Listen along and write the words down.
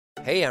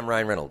Hey, I'm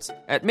Ryan Reynolds.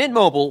 At Mint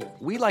Mobile,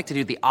 we like to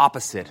do the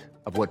opposite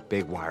of what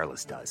Big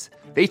Wireless does.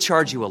 They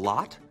charge you a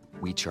lot,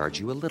 we charge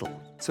you a little.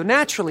 So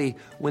naturally,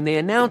 when they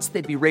announced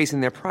they'd be raising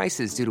their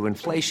prices due to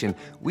inflation,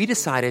 we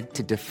decided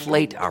to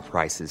deflate our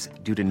prices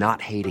due to not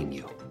hating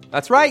you.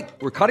 That's right.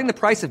 We're cutting the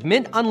price of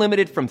Mint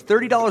Unlimited from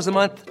 $30 a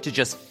month to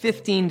just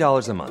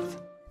 $15 a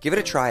month. Give it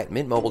a try at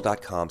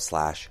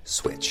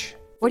mintmobile.com/switch.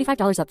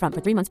 $45 up front for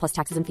 3 months plus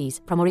taxes and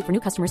fees. Promo rate for new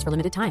customers for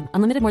limited time.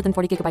 Unlimited more than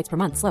 40 gigabytes per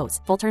month. Slows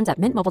full terms at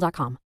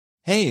mintmobile.com.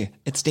 Hey,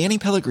 it's Danny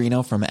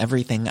Pellegrino from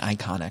Everything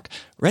Iconic.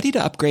 Ready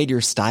to upgrade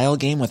your style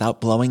game without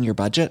blowing your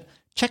budget?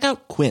 Check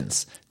out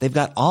Quince. They've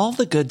got all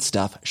the good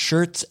stuff,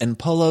 shirts and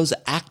polos,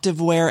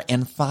 activewear,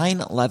 and fine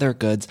leather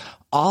goods,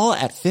 all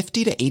at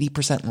 50 to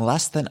 80%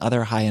 less than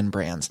other high-end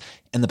brands.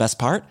 And the best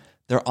part?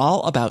 They're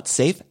all about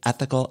safe,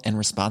 ethical, and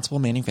responsible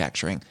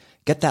manufacturing.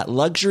 Get that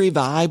luxury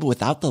vibe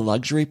without the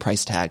luxury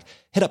price tag.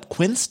 Hit up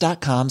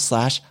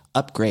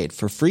quince.com/upgrade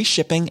for free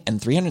shipping and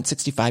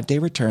 365-day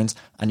returns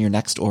on your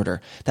next order.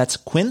 That's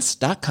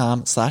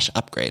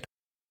quince.com/upgrade.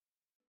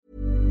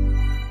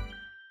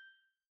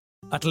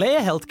 At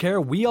Leia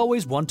Healthcare, we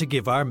always want to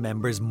give our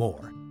members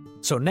more.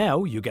 So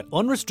now you get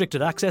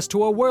unrestricted access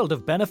to a world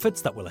of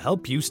benefits that will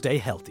help you stay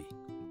healthy.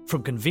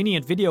 From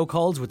convenient video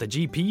calls with a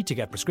GP to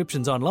get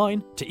prescriptions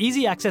online, to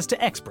easy access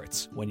to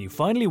experts when you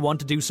finally want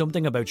to do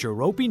something about your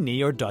ropey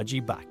knee or dodgy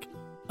back.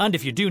 And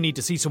if you do need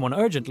to see someone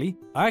urgently,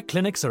 our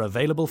clinics are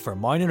available for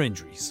minor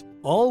injuries,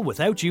 all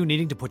without you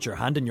needing to put your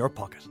hand in your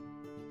pocket.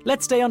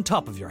 Let's stay on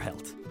top of your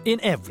health,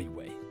 in every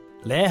way.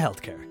 Leia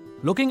Healthcare,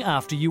 looking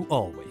after you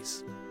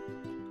always.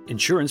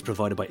 Insurance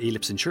provided by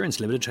Ellipse Insurance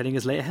Limited, trading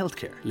as Leia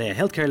Healthcare. Leia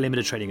Healthcare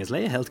Limited, trading as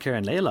Leia Healthcare,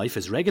 and Leia Life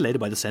is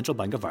regulated by the Central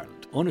Bank of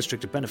Ireland.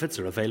 Unrestricted benefits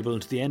are available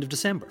until the end of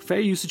December.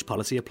 Fair usage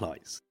policy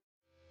applies.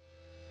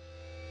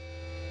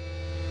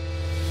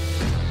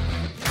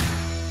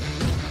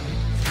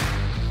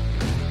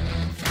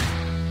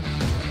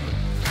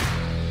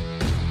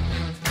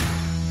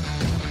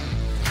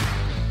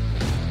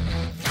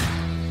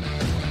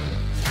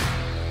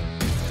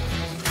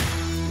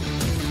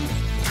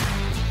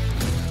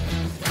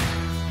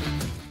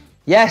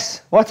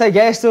 Yes, what a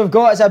guest we've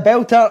got. It's a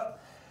belter.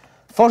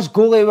 First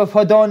goalie we've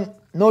had on.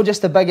 Not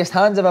just the biggest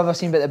hands I've ever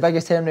seen, but the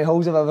biggest Henry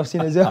Halls I've ever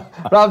seen as well.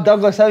 Rob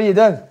Douglas, how are you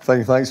doing?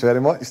 Thanks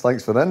very much.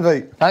 Thanks for the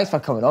invite. Thanks for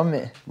coming on,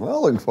 mate.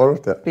 Well, looking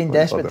forward to it. Been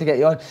desperate to get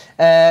you on.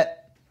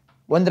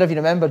 Wonder if you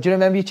remember. Do you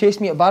remember you chased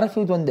me at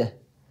Barrowfield one day?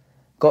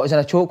 Got us in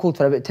a chokehold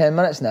for about 10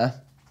 minutes now.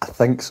 I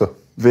think so.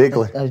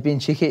 Vaguely. I was being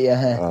cheeky to you,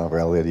 huh? Ah,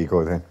 well, there you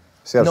go then.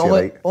 Serves you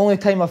right. Only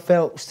time I've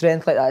felt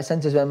strength like that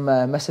since is when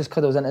my missus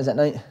cuddles into us at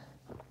night.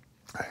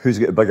 Who's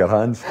got bigger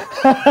hands?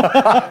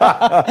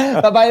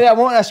 But by the way, I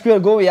want a square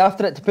go with you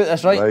after it to put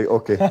this right. Right,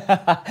 okay.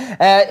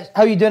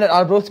 How you doing at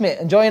Arbroath, mate?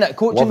 Enjoying it?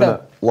 Coaching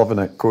now? Loving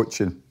it,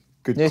 coaching.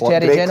 Good New club,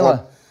 Terry great Genoa.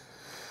 club.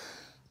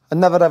 I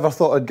never ever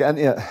thought I'd get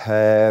into it.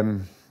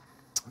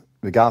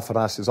 The gaffer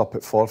asked us up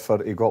at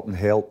Forfar to go up and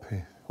help.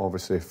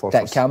 Obviously,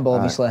 Forfar's Dick Campbell,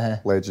 obviously, huh?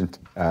 Legend.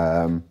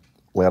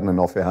 Learning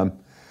off of him.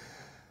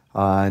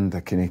 And I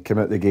kind of came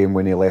out the game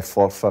when he left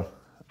Forfar,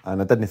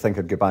 and I didn't think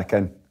I'd get back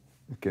in.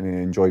 Kind of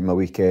enjoy my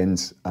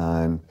weekends,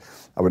 and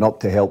I went up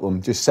to help him,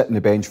 just sit on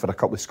the bench for a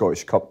couple of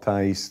Scottish Cup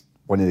ties.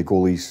 One of the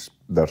goalies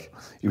there,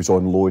 he was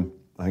on loan.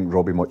 I think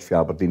Robbie Much for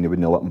Aberdeen, they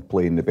wouldn't let him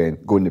play in the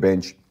go on the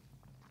bench.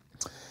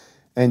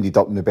 Ended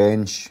up on the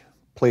bench,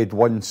 played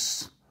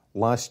once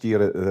last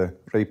year at the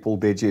ripe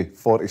old age of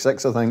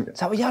 46, I think. Is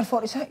that what you had,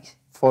 46?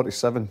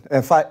 47.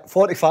 In fact,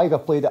 45 I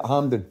played at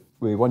Hampden.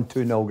 We won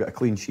 2-0, got a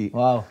clean sheet.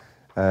 Wow.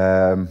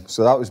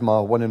 So that was my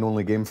one and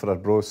only game for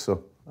Arbroath,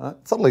 so I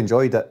thoroughly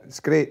enjoyed it. It's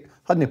great.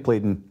 Hadn't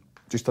played in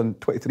just on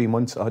 23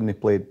 months. I hadn't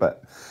played,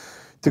 but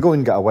to go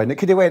and get a win, it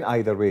could have went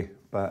either way.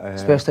 But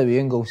especially with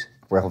your goals.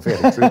 Well,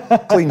 very true.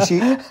 Clean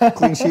sheet,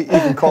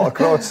 even caught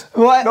across.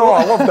 What? No,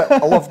 I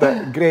loved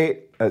it.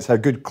 Great. It's a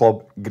good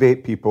club,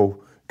 great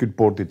people, good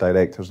board of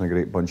directors, and a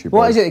great bunch of boys.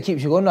 What is it that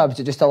keeps you going, Rob?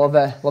 Is it just a love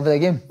of the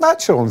game?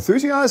 Natural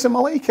enthusiasm. I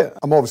like it.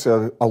 I'm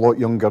obviously a lot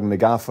younger than the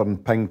gaffer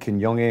and Pink and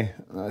Youngie.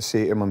 I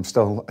say to him, I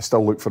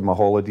still look for my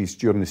holidays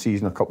during the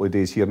season, a couple of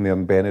days here and there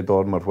in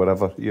Benidorm or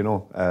wherever,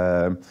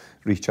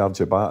 recharge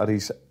the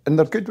batteries. And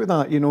they're good with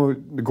that, the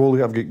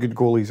goalie. I've got good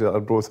goalies at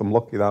Arbroath. I'm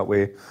lucky that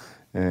way.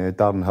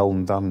 Darren Hill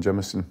and Darren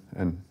Jimison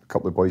and a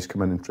couple of boys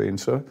come in and train.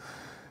 So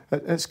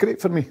it's great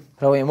for me.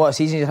 Brilliant. What a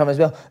season you're having as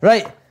well.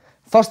 Right,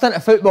 first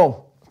into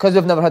football. Because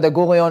we've never had a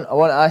goalie on, I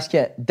want to ask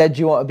you, did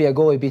you want to be a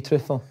goalie? Be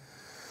truthful.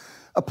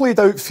 I played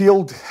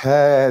outfield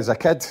as a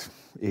kid,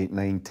 8,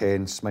 9,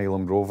 10,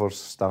 Smilam Rovers,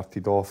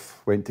 started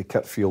off, went to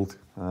Kirkfield,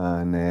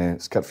 and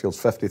it's Kirkfield's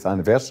 50th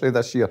anniversary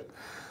this year.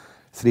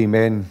 3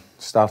 men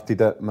started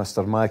it,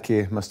 Mr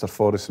Mackey, Mr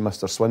Forrest and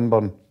Mr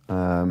Swinburne.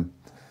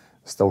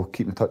 Still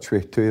keep in touch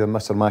with 2 of them.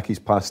 Mr Mackey's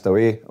passed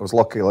away. I was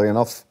luckily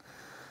enough,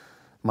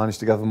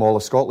 managed to give them all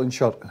a Scotland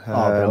shirt.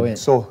 Brilliant.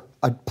 So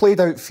I played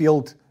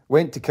outfield,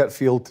 went to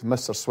Kirkfield.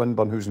 Mr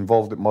Swinburne, who's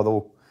involved at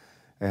Motherwell,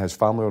 his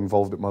family were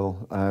involved at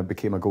Motherwell,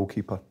 became a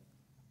goalkeeper.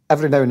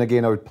 Every now and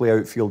again I would play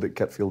outfield at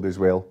Kirkfield as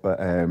well, but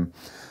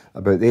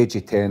about the age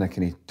of 10, I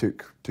kind of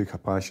took a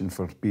passion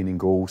for being in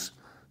goals.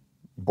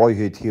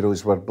 Boyhood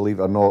heroes were, believe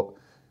it or not,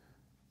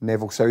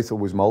 Neville Southall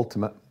was my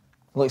ultimate.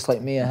 Looks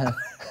like me,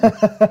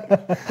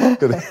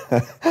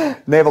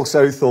 Neville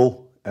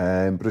Southall,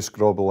 Bruce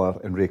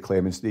Grobbelaar and Ray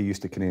Clements, they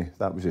used to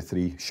that was the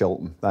three.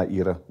 Shelton, that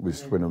era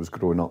was when I was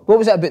growing up. What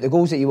was it about the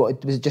goals that you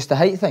wanted? Was it just a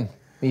height thing?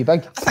 Were you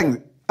big? I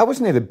think I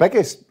wasn't the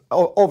biggest.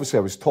 Obviously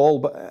I was tall,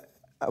 but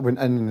I went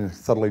in and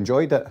thoroughly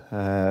enjoyed it.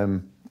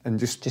 And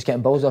just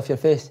getting balls off your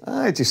face?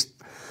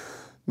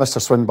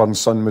 Mr. Swinburne's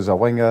son was a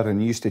winger and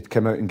he used to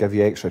come out and give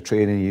you extra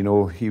training, you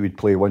know. He would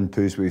play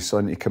 1-2s with his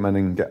son to come in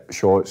and get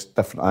shots,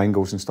 different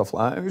angles and stuff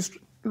like that. It was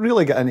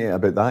really getting into it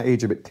about that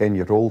age, about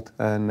 10-year-old,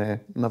 and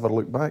never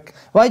looked back.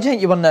 Why do you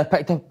think you weren't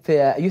picked up for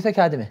a youth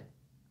academy?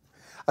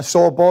 I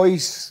saw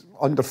boys,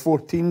 under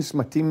 14s,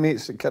 my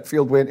teammates at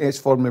Kitfield went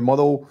S-form with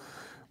Motherwell.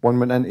 One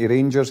went into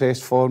Rangers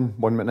S-form,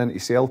 one went into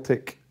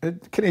Celtic.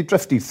 It kind of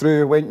drifted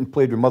through, went and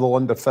played with Motherwell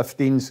under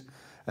 15s,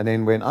 and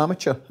then went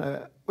amateur.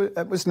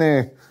 It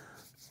wasn't...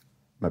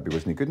 Maybe it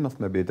wasn't good enough,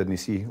 maybe I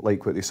didn't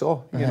like what they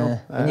saw, you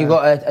know. And you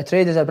got a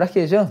trade as a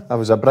brickie as well? I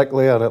was a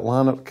bricklayer at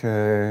Lanark.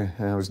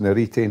 I was in the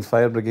Retained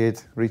Fire Brigade,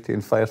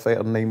 Retained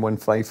Firefighter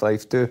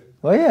 91552.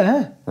 Oh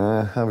yeah?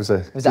 Was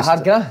it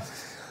hard graft?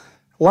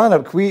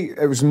 Lanark,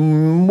 it was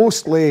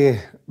mostly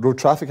road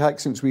traffic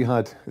accidents we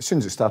had. As soon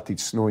as it started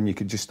snowing, you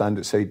could just stand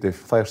outside the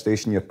fire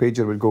station, your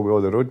pager would go with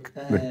all the road,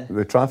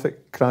 the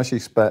traffic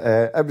crashes, but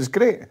it was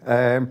great.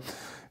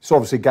 So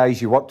obviously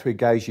guys you worked with,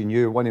 guys you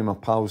knew. One of my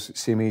pals,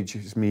 same age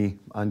as me,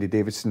 Andy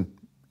Davidson,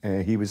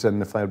 he was in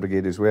the fire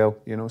brigade as well,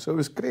 you know, so it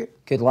was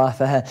great. Good laugh.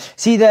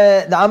 See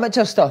the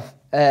amateur stuff,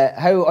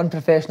 how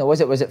unprofessional was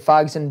it? Was it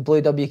fags and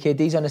blue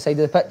WKDs on the side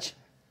of the pitch?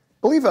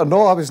 Believe it or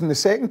not, I was in the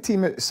second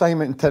team at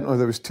Simon and Tinto.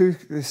 There was two.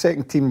 The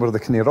second team were the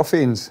kind of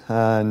ruffians,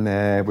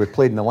 and we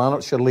played in the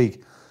Lanarkshire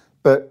League.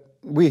 But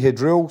we had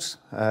rules.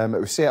 It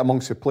was set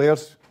amongst the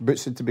players.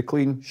 Boots had to be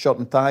clean, shirt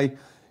and tie.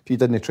 If you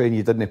didn't train,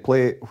 you didn't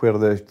play. Where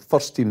the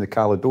first team, the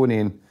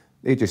Caledonian,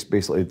 they just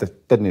basically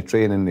didn't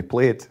train and they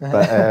played.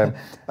 But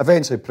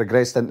eventually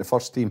progressed into the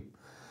first team.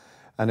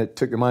 And it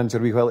took the manager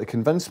a wee while to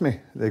convince me.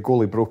 The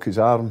goalie broke his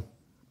arm.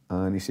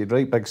 And he said,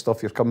 right, big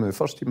stuff, you're coming to the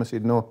first team. I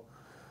said, no,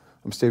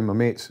 I'm staying with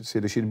my mates. I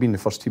said, I should have been the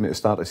first team at the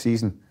start of the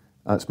season.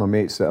 That's my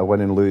mates that I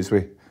win and lose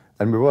with.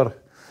 And we were.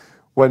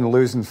 Win,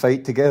 lose and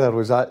fight together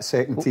was that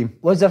second team.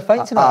 Was there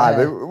fights in that?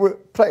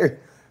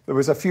 There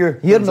was a few.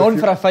 You're known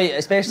for a fight,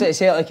 especially at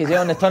Celtic as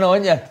well, on the tunnel,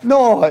 aren't you?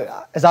 No.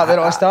 Is that where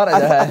it all started?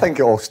 I think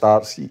it all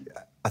starts.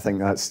 I think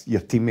that's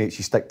your teammates,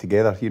 you stick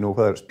together, you know,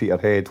 whether it's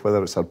Peterhead,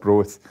 whether it's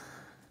Arbroath,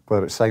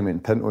 whether it's Simon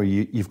and Tinto,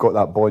 you've got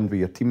that bond with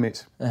your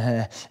teammates.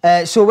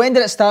 So when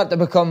did it start to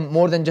become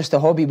more than just a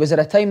hobby? Was there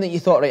a time that you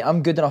thought, right,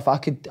 I'm good enough,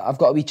 I've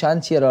got a wee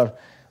chance here, or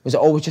was it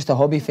always just a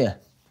hobby for you?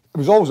 It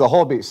was always a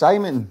hobby at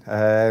Simon.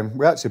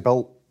 We actually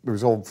built, there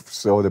was all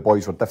the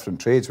boys were different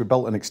trades. We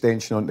built an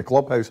extension on the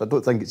clubhouse. I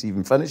don't think it's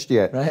even finished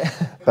yet. Right.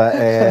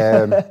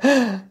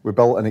 But we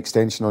built an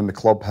extension on the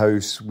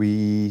clubhouse.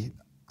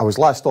 I was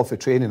last off of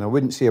training. I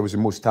wouldn't say I was the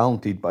most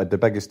talented, but I had the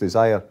biggest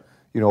desire.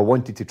 You know, I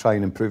wanted to try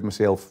and improve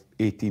myself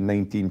 18,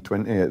 19,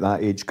 20 at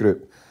that age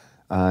group.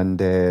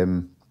 And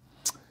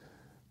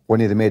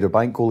one of the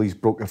Meadowbank goalies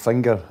broke her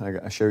finger. I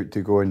got a shout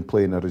to go and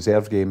play in a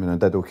reserve game, and I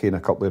did okay in a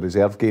couple of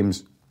reserve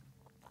games.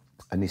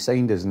 And they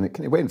signed us, and it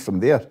kind of went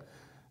from there.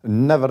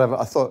 Never ever,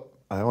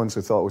 I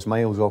honestly thought I was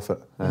miles off it.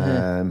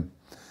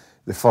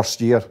 The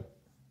first year,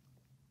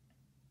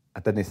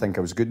 I didn't think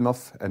I was good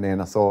enough, and then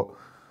I thought,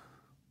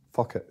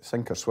 fuck it,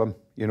 sink or swim,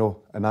 you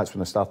know, and that's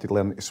when I started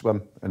learning to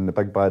swim in the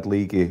big bad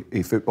league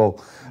of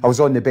football. I was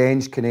on the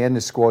bench, kind of in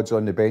the squads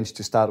on the bench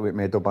to start with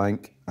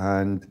Meadowbank,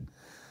 and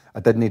I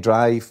didn't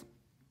drive.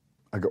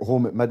 I got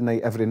home at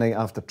midnight every night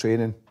after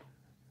training.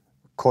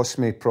 Cost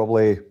me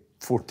probably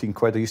 14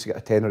 quid. I used to get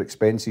a tenner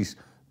expenses,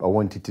 but I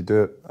wanted to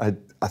do it.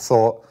 I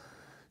thought,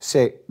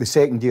 the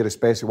second year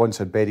especially,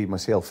 once I'd buried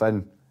myself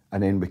in,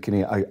 and then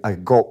I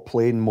got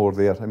playing more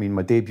there. I mean,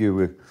 my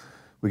debut,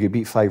 we got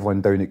beat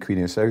 5-1 down at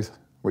Queen of South,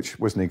 which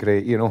wasn't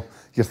great, you know.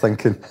 You're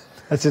thinking,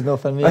 this is not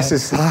for me. This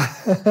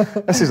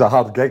is a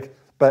hard gig,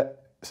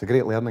 but it's a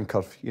great learning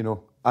curve, you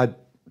know. I'd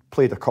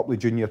played a couple of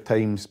junior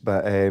times,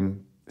 but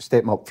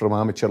stepping up from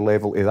amateur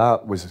level to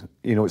that was,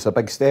 you know, it's a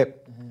big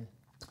step.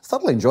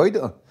 Thoroughly enjoyed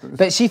it.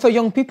 But see, for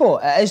young people,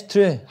 it is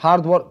true,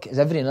 hard work is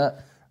everything, isn't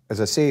it? As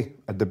I say,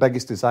 I had the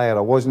biggest desire.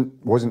 I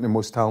wasn't the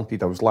most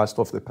talented. I was last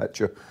off the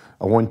picture.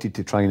 I wanted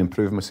to try and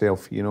improve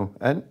myself, you know,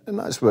 and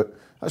that's what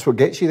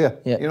gets you there.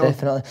 Yeah, you know?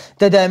 Definitely.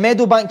 Did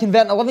Meadowbank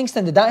convert to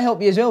Livingston? Did that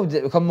help you as well? Did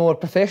it become more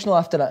professional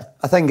after that?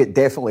 I think it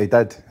definitely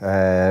did.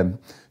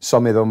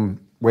 Some of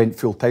them went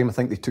full time. I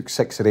think they took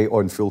 6 or 8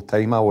 on full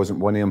time. I wasn't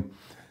one of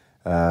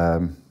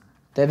them.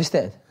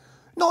 Devastated?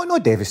 No,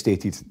 not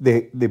devastated.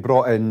 They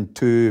brought in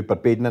 2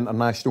 Barbadian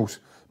internationals.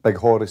 Big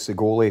Horace, the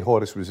goalie.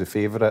 Horace was the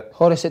favourite.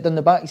 Horace had done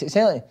the backs at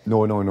Celtic?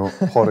 No.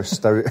 Horace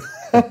Stout.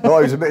 No,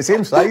 he was about the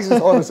same size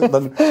as Horace had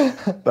done.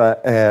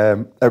 But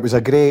it was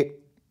a great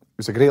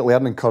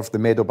learning curve, the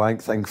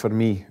Meadowbank thing for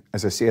me.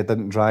 As I say, I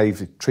didn't drive.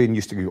 The train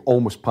used to go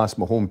almost past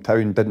my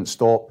hometown, didn't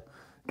stop.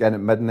 Got in at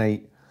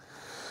midnight.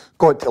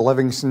 Got to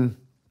Livingston,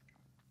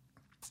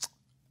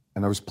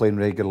 and I was playing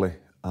regularly.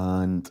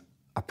 And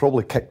I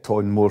probably kicked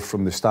on more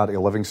from the start of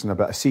Livingston.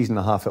 About a season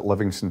and a half at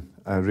Livingston,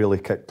 I really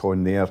kicked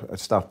on there. I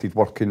started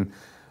working.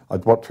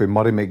 I'd worked with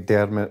Murray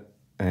McDermott,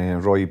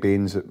 Roy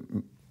Baines at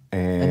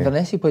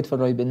Inverness, he played for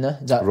Roy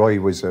Baines, no? Roy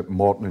was at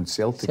Morton and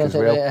Celtic as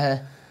well.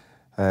 Right,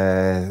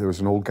 there was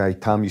an old guy,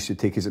 Tam used to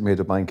take us at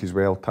Meadowbank as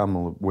well.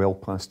 Tam well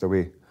passed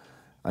away.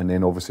 And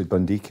then obviously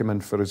Dundee came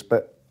in for us.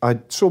 But I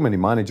had so many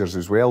managers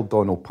as well.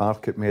 Donald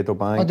Park at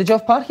Meadowbank. Oh, did you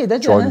have Parky,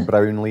 did you? John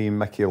Brownlee,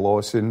 Mickey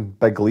Lawson,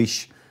 Big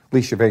Leash.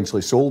 Leash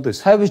eventually sold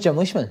us. How was Jim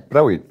Leishman?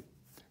 Brilliant.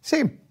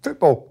 Same,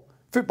 football.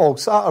 Football,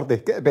 Saturday,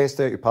 get the best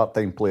out of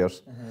part-time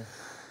players.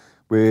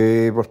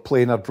 We were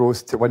playing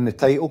Arbroath to win the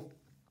title.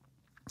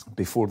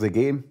 Before the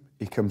game,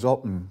 he comes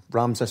up and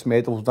rams this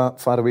medal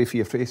that far away from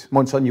your face. Come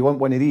on, son, you want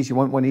one of these? You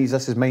want one of these?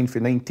 This is mine for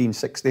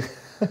 1960.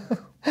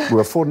 We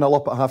were 4-0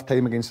 up at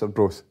half-time against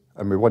Arbroath,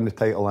 and we won the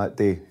title that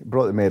day. He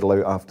brought the medal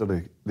out after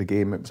the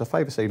game. It was a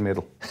five-a-side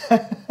medal.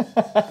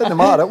 Didn't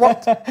matter, it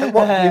worked.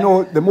 You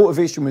know, the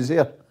motivation was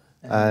there.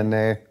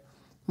 And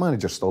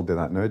managers still do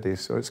that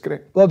nowadays, so it's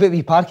great. What about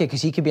wee Parky?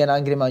 Because he could be an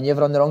angry man. You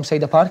ever on the wrong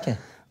side of Parky?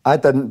 I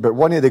didn't, but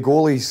one of the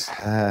goalies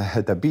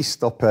had a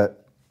beast up at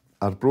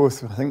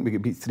Arbroath. I think we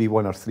got beat 3-1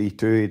 or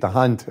 3-2. He had a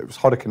hand. It was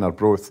Hurricane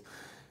Arbroath.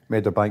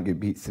 Meadowbank got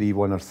beat 3-1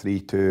 or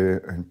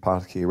 3-2, and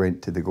Parky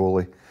went to the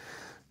goalie.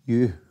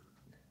 You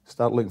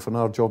start looking for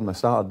another job on a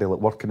Saturday, like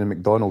working in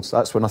McDonald's.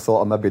 That's when I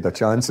thought I maybe had a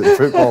chance at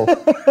football.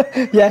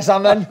 Yes,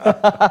 I'm in.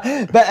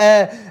 But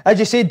as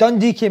you say,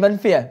 Dundee came in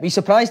for you. Were you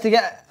surprised to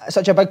get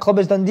such a big club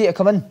as Dundee to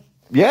come in?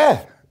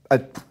 Yeah.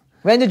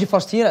 When did you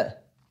first hear it?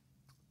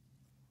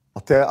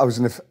 I'll tell you,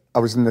 I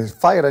was in the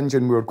fire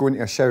engine. We were going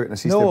to a shout, and I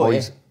said to the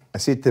boys, I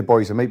said to the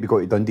boys, I might be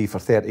going to Dundee for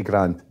 30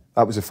 grand.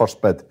 That was the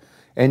first bid.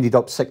 Ended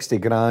up 60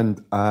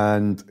 grand,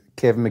 and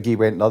Kevin McGee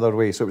went the other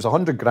way. So it was a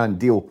 100 grand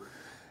deal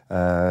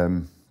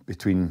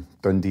between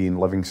Dundee and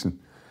Livingston.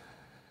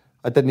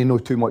 I didn't know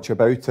too much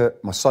about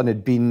it. My son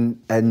had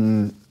been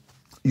in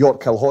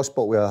York Hill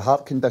Hospital with a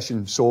heart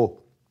condition, so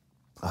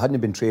I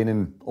hadn't been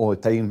training all the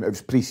time. It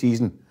was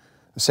pre-season.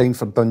 I signed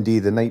for Dundee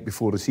the night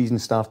before the season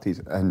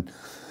started, and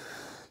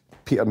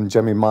Peter and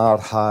Jimmy Marr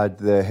had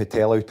the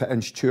hotel out at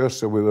Inchture,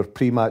 so we were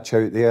pre-match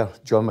out there.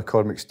 John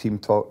McCormick's team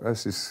talk.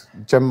 This is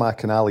Jim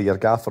McAnally, your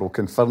gaffer, will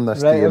confirm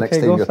this to you next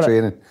time you're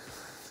training.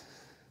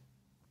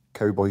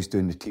 Cowboys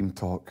doing the team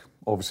talk.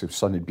 Obviously, my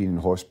son had been in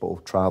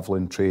hospital,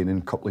 travelling, training,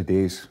 a couple of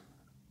days.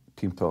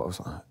 Team talk, I was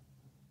like,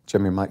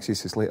 Jimmy Maxey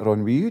says later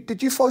on,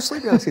 did you fall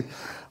asleep? I said,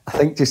 I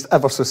think just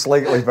ever so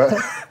slightly, but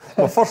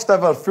my first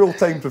ever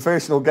full-time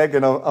professional gig,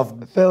 and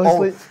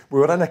we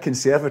were in a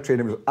conservatory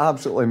and it was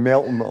absolutely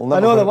melting. I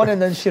know the one in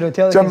the Inchire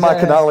Hotel. Jim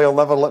McAnally will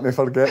never let me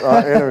forget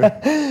that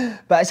anyway.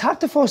 But it's hard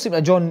to fall asleep in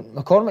a John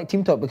McCormick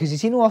team talk because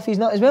he's seen off his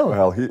nut as well.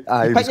 Well, you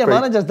picked your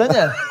managers, didn't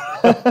you?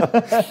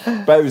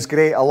 But it was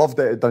great. I loved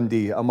it at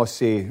Dundee, I must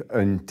say,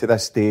 and to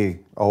this day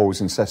I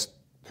always insist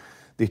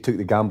they took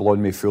the gamble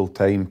on me full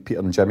time. Peter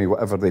and Jimmy,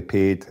 whatever they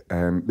paid,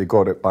 they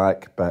got it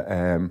back. But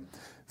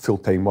full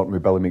time working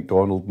with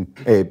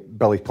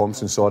Billy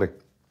Thompson,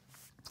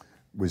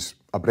 was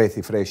a breath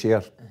of fresh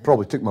air.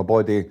 Probably took my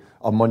body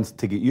a month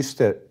to get used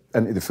to it,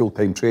 into the full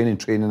time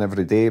training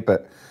every day.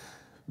 But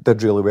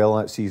did really well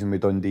that season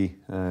with Dundee,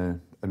 and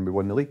we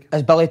won the league.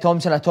 Is Billy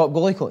Thompson a top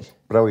goalie coach?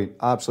 Brilliant,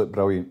 absolute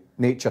brilliant.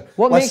 Nature.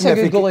 What makes a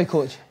good goalie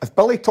coach? If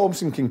Billy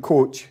Thompson can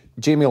coach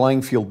Jamie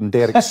Langfield and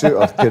Derek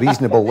Suter to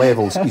reasonable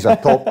levels, he's a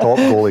top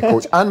goalie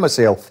coach. And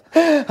myself. He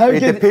had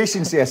the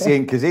patience of a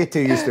saint, because they two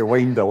used to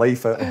wind the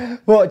life out of him.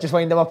 What, just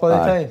wind him up all the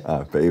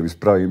time? But he was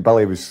brilliant.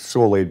 Billy was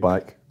so laid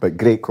back, but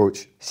great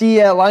coach. See,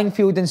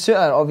 Langfield and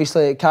Suter,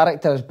 obviously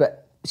characters,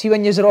 but see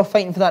when you're off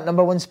fighting for that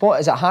number one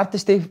spot, is it hard to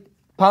stay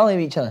pally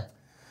with each other?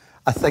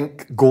 I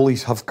think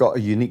goalies have got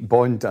a unique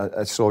bond.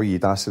 I saw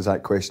you'd asked us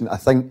that question. I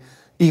think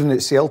even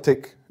at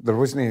Celtic, there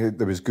was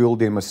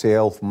Gouldy,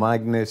 myself,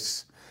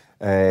 Magnus,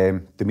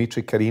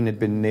 Dimitri Karin had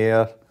been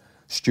there,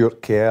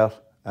 Stuart Kerr,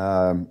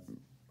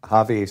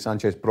 Javi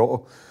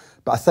Sanchez-Brotto.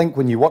 But I think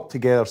when you work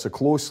together so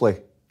closely,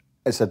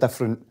 it's a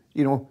different,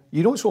 you know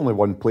it's only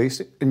one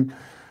place. And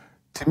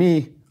to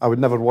me, I would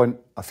never want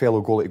a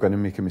fellow goalie to go in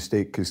and make a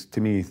mistake, because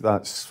to me,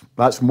 that's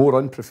more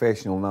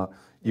unprofessional than that.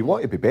 You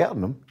want to be better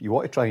than them, you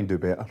want to try and do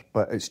better,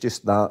 but it's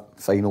just that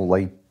final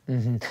line.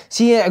 Mm-hmm.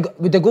 See,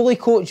 would the goalie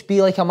coach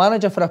be like a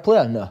manager for a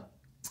player? No.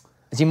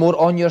 Is he more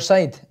on your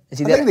side? I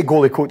think the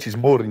goalie coach is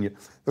more in you.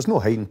 There's no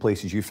hiding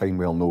places, you find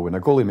well know. When a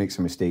goalie makes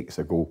a mistake, it's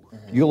a goal.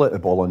 Mm-hmm. You let the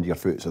ball under your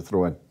foot, it's a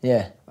throw in.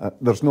 Yeah.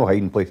 There's no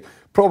hiding place.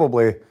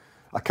 Probably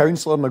a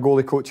counsellor and a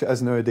goalie coach it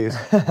is nowadays.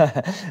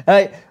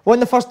 Right, won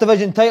the First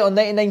Division title in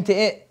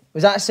 1998.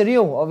 Was that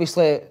surreal?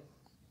 Obviously,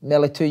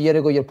 nearly 2 years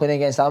ago, you're playing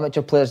against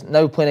amateur players,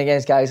 now playing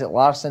against guys like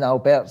Larson,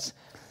 Alberts.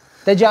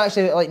 Did you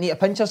actually need to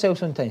pinch yourself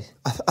sometimes?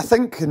 I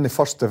think in the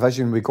First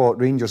Division we got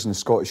Rangers in the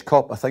Scottish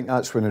Cup. I think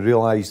that's when I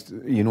realised,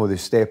 the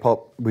step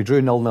up. We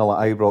drew 0-0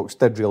 at Ibrox,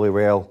 did really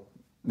well.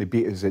 They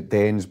beat us at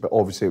Dens, but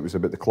obviously it was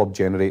about the club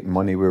generating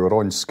money. We were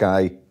on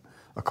Sky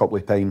a couple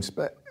of times,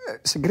 but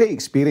it's a great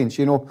experience,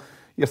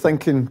 you're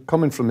thinking,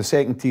 coming from the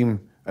second team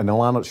in the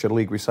Lanarkshire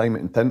League with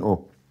Simon and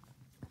Tinto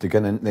to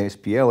get into the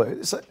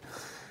SPL,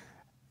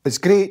 it's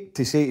great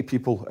to say to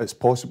people it's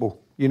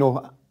possible. You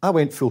know, I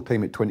went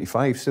full-time at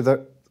 25, so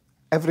that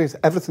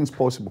everything's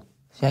possible. Do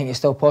you think it's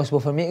still possible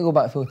for me to go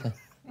back full-time?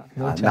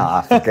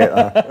 Nah, forget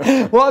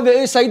that. What about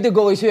outside the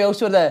goalies?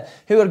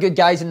 Who were good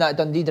guys in that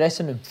Dundee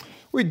dressing room?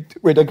 We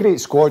had a great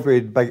squad. We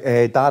had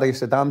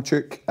Darius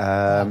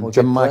Adamchuk,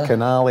 Jim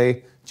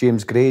McInally,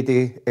 James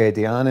Grady,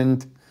 Eddie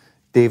Anand,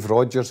 Dave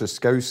Rogers, a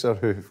Scouser,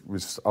 who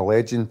was a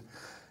legend.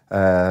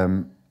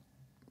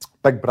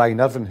 Big Brian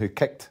Irvin, who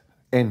kicked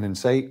end in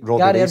sight.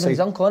 Gary Irvin's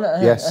uncle,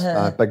 innit?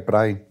 Yes, Big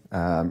Brian.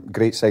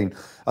 Great sign.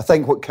 I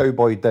think what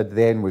Cowboy did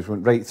then was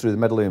went right through the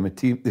middle of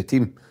the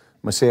team.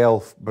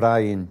 Myself,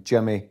 Brian,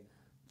 Jimmy,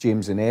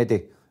 James and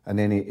Eddie, and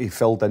then he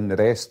filled in the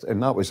rest,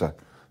 and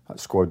that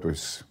squad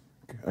was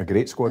a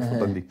great squad for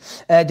Dundee.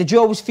 Did you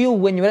always feel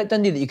when you were at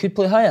Dundee that you could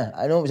play higher?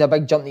 I know it was a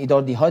big jump that you'd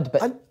already had,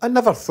 but... I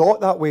never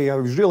thought that way. I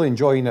was really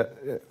enjoying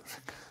it.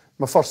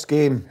 My first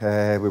game,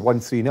 we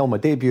won 3-0. My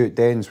debut at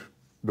Dens,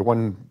 we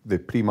won the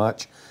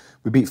pre-match.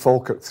 We beat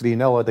Falkirk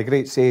 3-0. I had a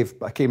great save,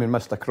 but I came and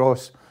missed a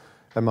cross,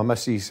 and my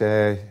missus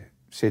said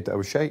that I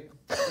was shite.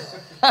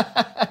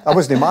 I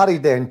wasn't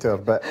married then to her,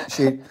 but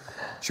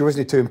she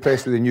wasn't too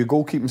impressed with the new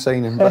goalkeeping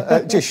signing. But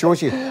it just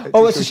shows you.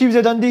 So she was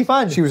a Dundee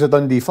fan? She was a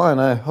Dundee fan.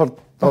 Her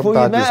before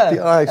dad you met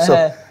her? was.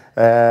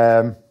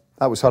 So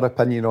that was her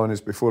opinion on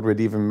us before we'd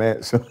even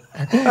met. So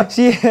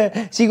see,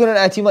 going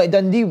into a team like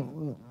Dundee,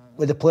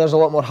 were the players a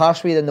lot more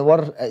harsh with you than they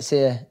were at,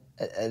 say,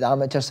 at the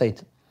amateur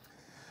side?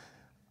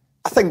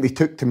 I think they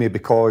took to me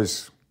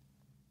because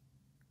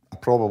I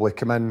probably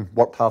come in,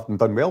 worked hard and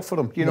done well for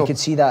them. You know, could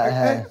see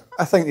that.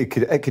 I think it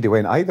could have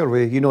went either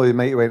way. You know, they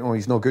might have went, oh,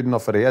 he's not good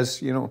enough, or he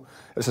is. You know,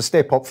 it's a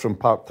step up from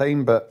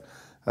part-time, but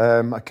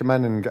I come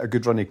in and got a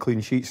good run of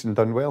clean sheets and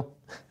done well.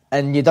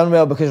 And you done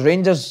well because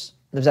Rangers,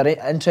 there was an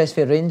interest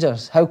for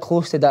Rangers. How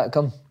close did that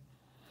come?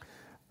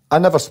 I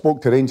never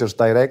spoke to Rangers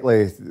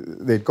directly.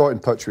 They'd got in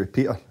touch with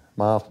Peter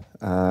Marr,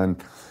 and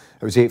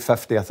it was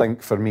 $850, I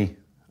think, for me.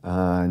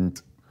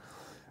 And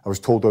I was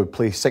told I would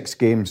play 6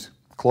 games.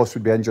 Kloss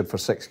would be injured for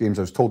 6 games.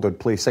 I was told I'd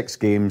play 6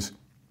 games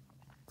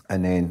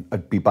and then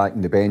I'd be back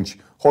in the bench.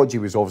 Hodgie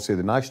was obviously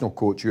the national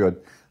coach who I'd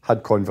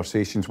had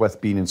conversations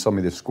with, being in some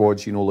of the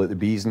squads, you know, like the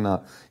Bees and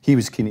that. He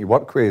was keen to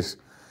work with us.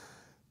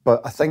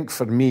 But I think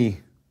for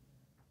me,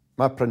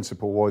 my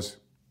principle was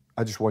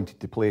I just wanted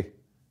to play.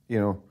 You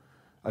know,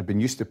 I'd been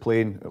used to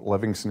playing at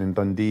Livingston and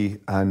Dundee,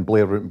 and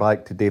Blair went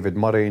back to David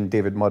Murray, and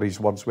David Murray's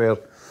words were,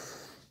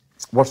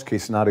 worst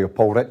case scenario,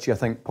 Paul Ritchie. I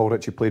think Paul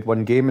Ritchie played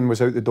 1 game and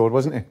was out the door,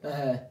 wasn't he?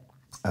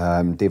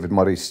 David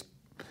Murray's,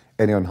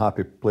 any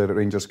unhappy player at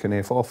Rangers can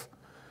F off.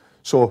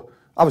 So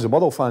I was a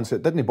Motherwell fan, so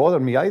it didn't bother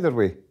me either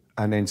way.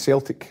 And then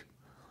Celtic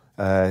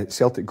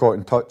got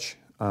in touch.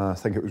 I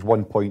think it was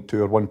 1.2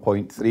 or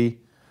 1.3.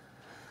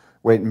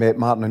 Went and met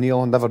Martin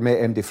O'Neill. Never met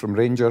anybody from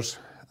Rangers.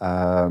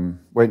 Went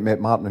and met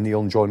Martin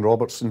O'Neill and John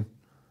Robertson.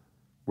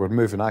 We're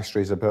moving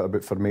ashtrays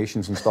about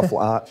formations and stuff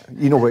like that.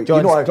 You know what?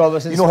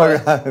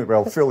 How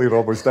well, fully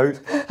Robert's out.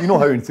 You know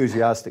how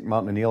enthusiastic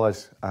Martin O'Neill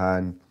is,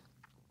 and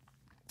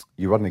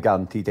you weren't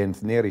guaranteed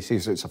anything there. He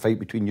says it's a fight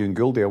between you and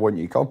Gouldy. I want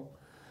you to come.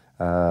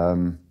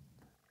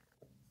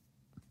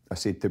 I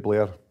said to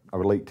Blair, I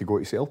would like to go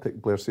to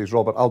Celtic. Blair says,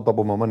 Robert, I'll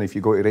double my money if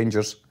you go to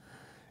Rangers.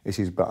 He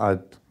says, but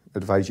I'd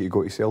advise you to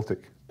go to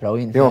Celtic.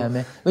 Brilliant. You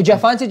know, would you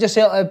have fancied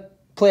yourself to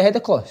play ahead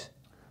of Kloss?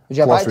 Would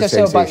you have backed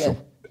yourself back then?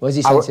 Was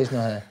he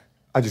sensational?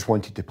 I just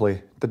wanted to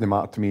play. Didn't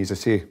matter to me, as I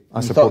say.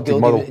 I supported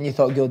Motherwell. And you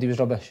thought Gouldy was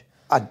rubbish?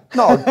 I didn't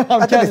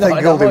think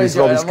Gouldy was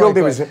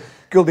rubbish.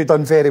 Gouldy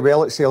done very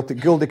well at Celtic.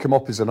 Gouldy came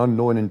up as an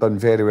unknown and done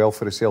very well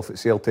for himself at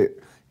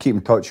Celtic. Keep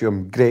in touch with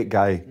him. Great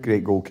guy,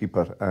 great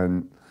goalkeeper,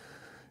 and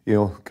you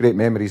know, great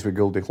memories with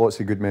Gouldy. Lots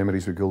of good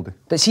memories with Gouldy.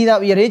 But see that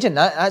with your agent,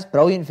 that's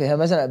brilliant for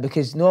him, isn't it?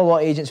 Because no lot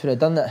of agents would have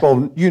done that.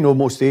 Well, you know,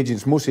 most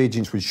agents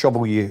would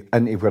shovel you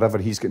into wherever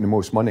he's getting the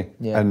most money.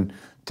 Yeah. And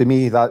to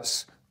me, I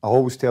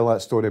always tell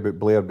that story about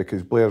Blair,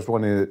 because Blair's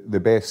one of the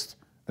best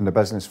in the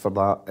business for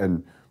that.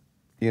 And,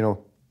 you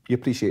know, you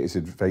appreciate his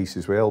advice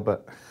as well,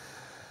 but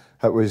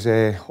it was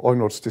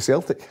onwards to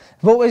Celtic.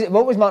 What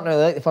was Martin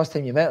like the first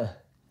time you met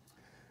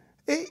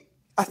him?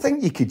 I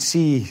think you could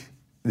see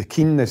the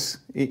keenness.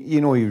 You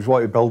know, he was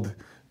wanting to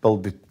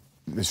build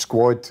the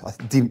squad.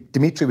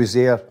 Dimitri was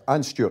there,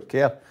 and Stuart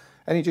Kerr,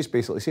 and he just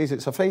basically says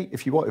it's a fight.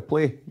 If you want to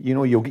play, you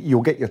know,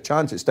 you'll get your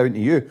chance. It's down to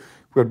you.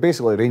 Where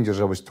basically Rangers,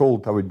 I was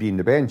told I would be in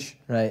the bench,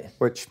 right?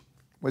 Which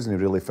wasn't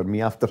really for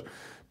me. After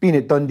being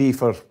at Dundee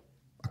for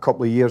a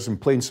couple of years and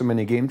playing so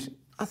many games,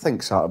 I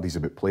think Saturday's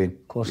about playing.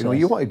 Of course, you know,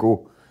 you want to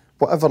go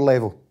whatever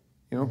level.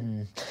 You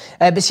know.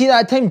 But see,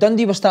 at that time,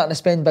 Dundee was starting to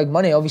spend big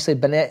money. Obviously,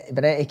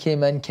 Benetti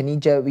came in,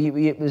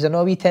 Caniggia. Was there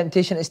no wee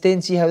temptation to stay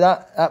and see how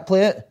that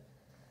played out?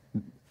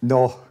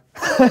 No.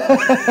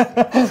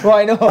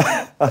 Why not?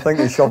 I think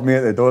they shoved me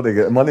out the door to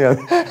get the money in.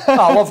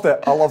 I loved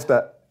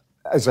it.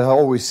 As I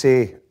always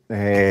say,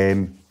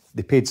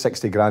 they paid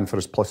 60 grand for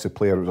us plus the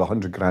player. It was a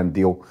 100 grand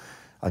deal.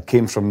 I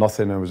came from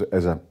nothing. I was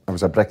a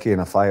brickie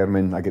and a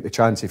fireman. I get the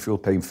chance of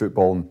full-time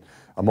football, and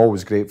I'm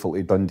always grateful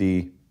to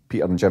Dundee,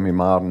 Peter and Jimmy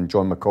Marr and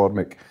John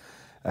McCormick.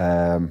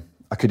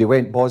 I could have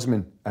went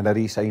Bosman and I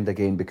re-signed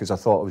again because I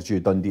thought I was due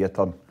Dundee a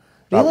turn.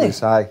 Really?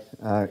 That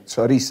was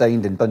so I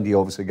re-signed, and Dundee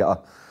obviously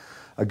got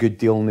a good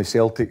deal in the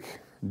Celtic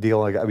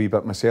deal. I got a wee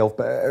bit myself,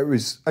 but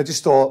I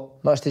just thought...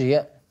 How much did you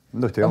get?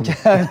 No, tell me.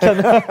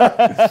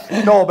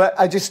 No, but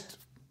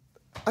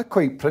I'm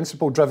quite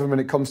principle driven when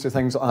it comes to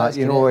things like that,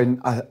 you know, and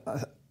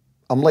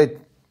I'm led,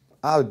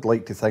 I would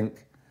like to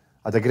think,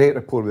 I had a great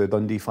rapport with the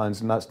Dundee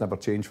fans, and that's never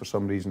changed for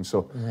some reason,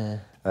 so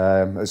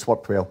it's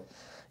worked well.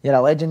 You're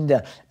a legend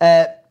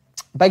there.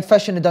 Big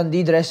fish in the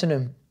Dundee dressing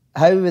room.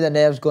 How were the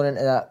nerves going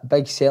into that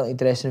big Celtic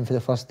dressing room for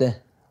the first day?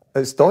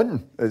 It's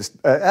daunting. It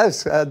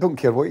is. I don't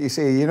care what you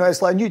say. You know,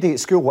 it's like a new day at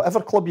school. Whatever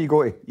club you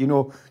go to, you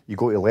know, you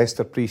go to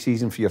Leicester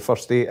pre-season for your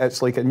first day.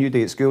 It's like a new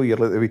day at school. You're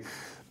like the wee.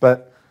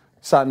 But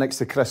sat next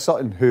to Chris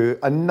Sutton, who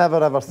I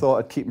never ever thought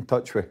I'd keep in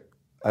touch with,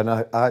 and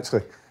I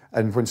actually.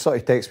 And when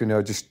Sutty texts me now,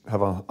 I just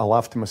have a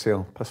laugh to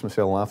myself, piss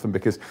myself laughing,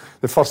 because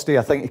the first day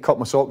I think he cut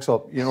my socks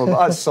up. You know,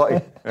 that's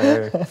Sutty.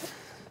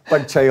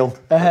 Big child.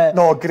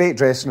 No, great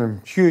dressing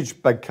room.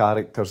 Huge, big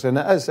characters. And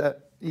it is.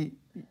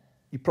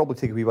 You probably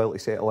take a wee while to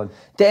settle in.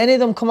 Did any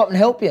of them come up and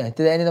help you?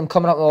 Did any of them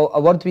come up with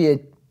a word with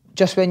you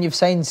just when you've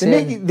signed?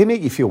 They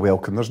make you feel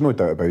welcome. There's no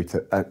doubt about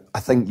it. I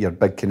think your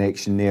big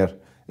connection there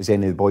is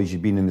any of the boys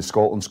you've been in the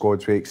Scotland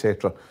squads with,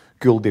 etc.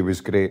 Gouldy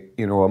was great,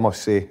 you know, I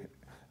must say.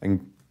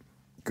 And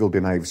Gouldy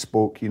and I have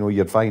spoke, you know,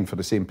 you're vying for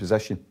the same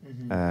position.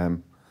 Mm-hmm.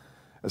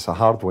 It's a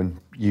hard one.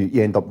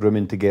 You end up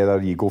rooming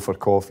together, you go for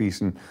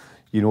coffees, and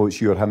you know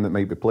it's you or him that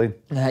might be playing.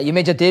 You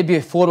made your debut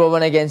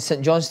 4-1 against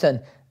St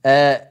Johnstone.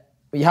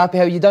 Were you happy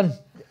how you done,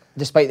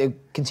 despite the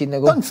conceding the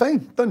goal?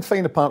 Done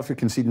fine apart from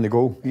conceding the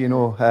goal. You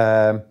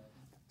know,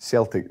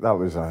 Celtic, that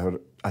was a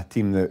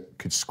team that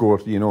could score,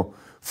 you know,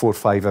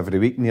 4-5 every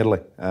week nearly.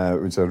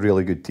 It was a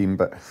really good team,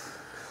 but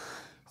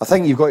I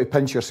think you've got to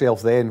pinch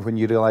yourself then when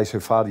you realise how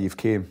far you've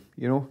came.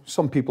 You know,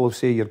 some people will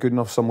say you're good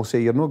enough, some will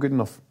say you're not good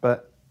enough,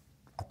 but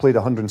I played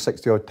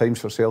 160 odd times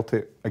for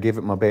Celtic. I gave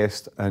it my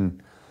best,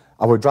 and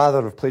I would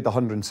rather have played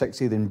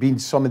 160 than been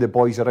some of the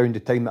boys around the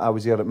time that I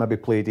was there that maybe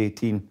played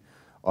 18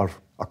 or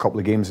a couple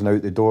of games and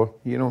out the door,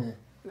 you know.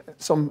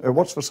 It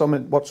works for some,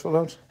 it works for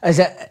others. Is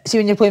it, see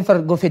when you're playing for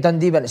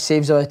Dundee, but it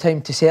saves all the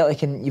time to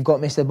Celtic and you've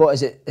got most of the ball,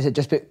 is it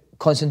just about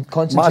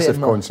concentrating?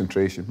 Massive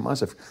concentration,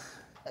 massive.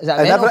 Is that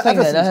a mental thing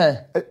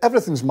then?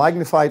 Everything's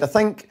magnified. I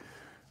think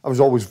I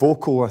was always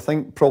vocal. I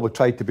think probably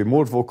tried to be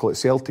more vocal at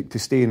Celtic to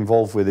stay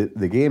involved with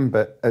the game,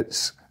 but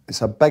it's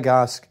a big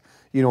ask.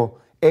 You know,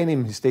 any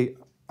mistake,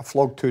 I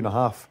flogged 2.5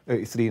 out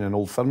of 3 in an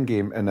Old Firm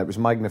game, and it was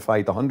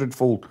magnified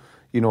 100-fold.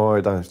 You know, I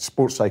had a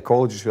sports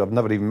psychologist who I've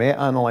never even met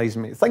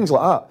analysing me. Things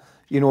like that.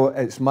 You know,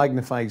 it's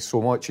magnified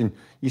so much. And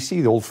you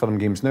see the Old Firm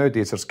games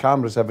nowadays, there's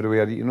cameras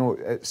everywhere. You know,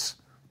 it's...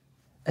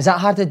 Is that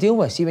hard to deal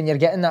with? See, when you're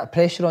getting that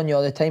pressure on you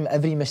all the time,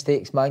 every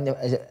mistake's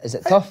magnified. Is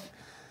it tough?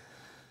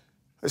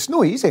 It's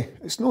no easy.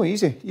 It's no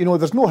easy. You know,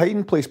 there's no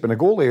hiding place being a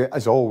goalie,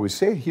 as I always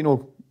say. You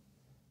know,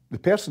 the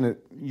person that...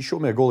 You show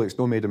me a goalie that's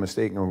not made a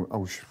mistake, and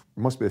it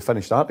must be the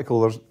finished article.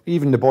 There's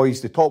even the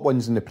boys, the top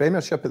ones in the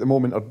Premiership at the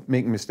moment are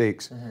making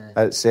mistakes.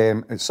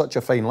 Mm-hmm. It's such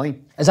a fine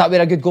line. Is that where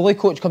a good goalie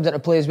coach comes into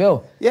play as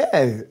well? Yeah,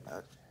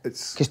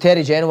 it's... Because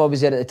Terry Genoa was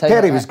there at the time.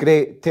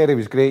 Terry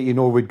was great. You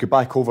know, we'd go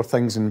back over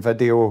things in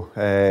video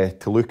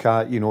to look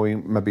at, you know,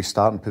 maybe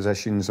starting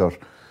positions or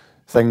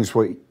things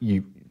what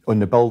you... On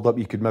the build-up,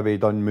 you could maybe have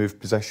done move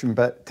position,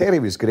 but Terry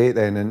was great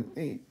then, and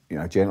you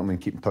know, a gentleman,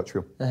 keep in touch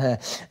with him.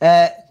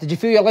 Did you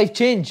feel your life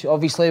change?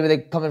 Obviously, with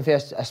it coming from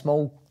a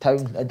small town,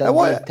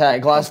 Dundee, to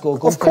Glasgow.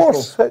 Of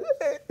course,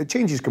 it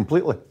changes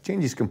completely.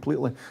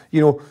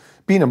 You know,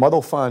 being a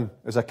Motherwell fan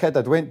as a kid,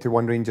 I'd went to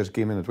one Rangers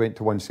game and I'd went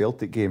to one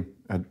Celtic game,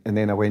 and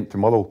then I went to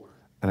Motherwell,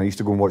 and I used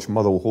to go and watch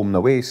Motherwell home and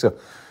away. So,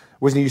 I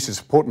wasn't used to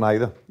supporting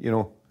either. You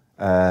know,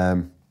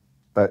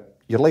 but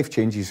your life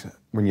changes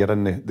when you're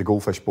in the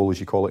Goldfish Bowl, as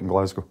you call it in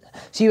Glasgow.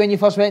 See, when you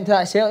first went to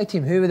that Celtic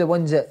team, who were the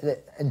ones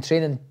that in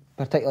training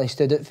particularly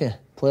stood out for you,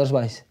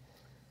 players-wise?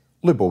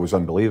 Lubo was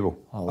unbelievable.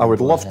 I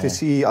would love to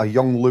see a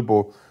young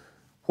Lubo,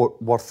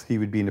 what worth he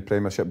would be in the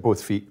Premiership,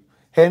 both feet.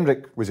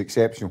 Henrik was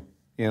exceptional,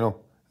 you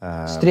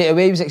know. Straight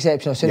away he was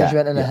exceptional as soon as you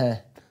went in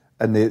the...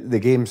 And the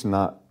games and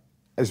that,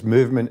 his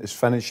movement, his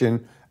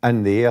finishing,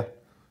 in the air,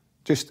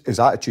 just his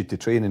attitude to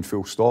training,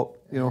 full stop,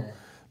 you know.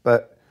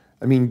 But,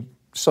 I mean...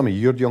 Some of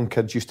your young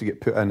kids used to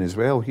get put in as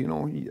well, you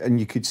know, and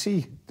you could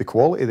see the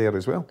quality there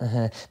as well.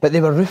 But they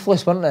were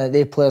ruthless, weren't they?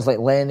 They players like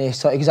Lenny,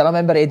 because I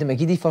remember Eddie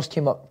McGeady first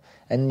came up,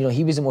 and you know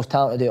he was the most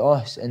talented of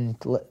us, and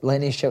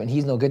Lenny's shouting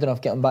he's not good enough,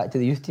 getting back to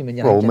the youth team. And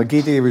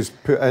McGeady was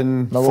put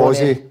in,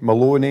 Fozzie,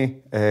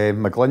 Maloney,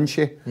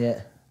 McGlinchey.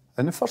 Yeah.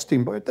 And the first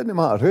team, but it didn't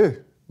matter who.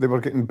 They were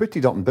getting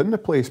booted up and down the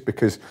place,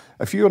 because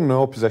if you were in the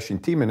opposition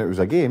team and it was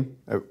a game,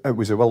 it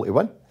was a will to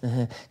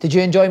win. Did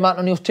you enjoy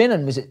Martin O'Neill's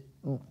training? Was it?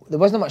 There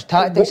wasn't much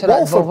tactics or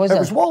that involved, was there? It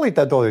was Wally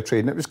did all the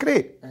training. It was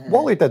great.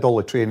 Wally did all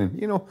the training,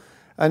 you know.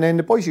 And then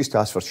the boys used to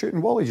ask for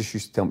shooting. Wally just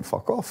used to tell them to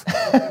fuck off.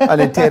 And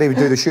then Terry would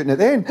do the shooting at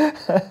the end.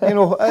 You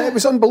know, it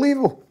was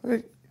unbelievable.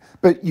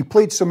 But you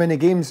played so many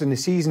games in the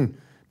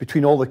season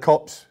between all the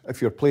cups.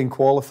 If you're playing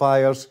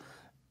qualifiers,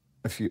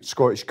 if you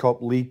Scottish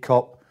Cup, League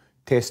Cup,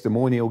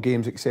 testimonial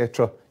games,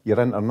 etc., your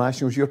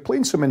internationals, you're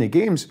playing so many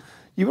games,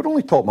 you were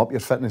only topping up your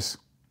fitness.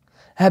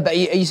 But are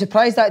you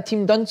surprised that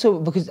team done so?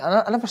 Because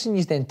I never seen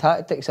you doing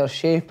tactics or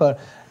shape or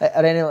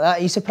anything like that.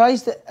 Are you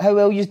surprised at how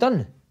well you've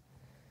done?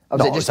 Or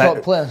was it just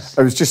top players?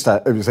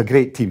 It was a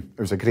great team.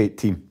 It was a great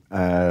team.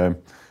 I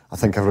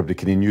think everybody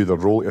kind of knew their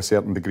role to a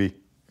certain degree.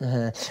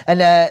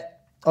 And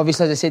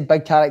obviously, as I said,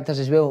 big characters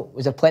as well.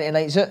 Was there plenty of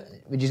nights out?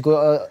 Would you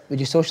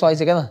socialise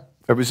together?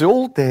 It was the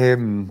old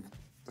 6:05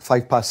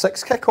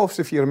 kickoffs,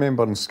 if you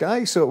remember, on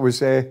Sky. So it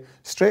was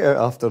straight out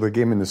after the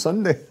game on the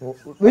Sunday.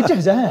 Which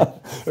was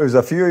that? It was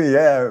a few,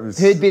 yeah.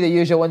 Who'd be the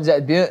usual ones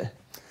that'd be out?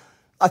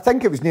 I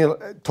think it was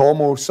near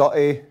Tomo,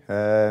 Sutty,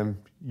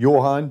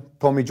 Johan,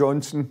 Tommy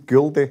Johnson,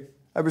 Gouldy.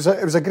 It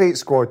was a great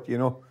squad, you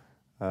know.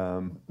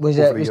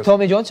 Was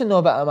Tommy Johnson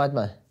a bit of a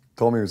madman?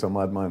 Tommy was a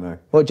madman now.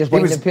 What, just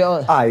winding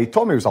people? Aye,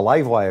 Tommy was a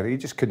live wire. He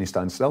just couldn't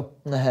stand still.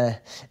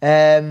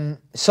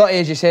 Sutty,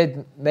 as you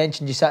said,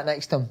 mentioned you sat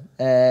next to him.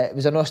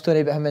 Was there no story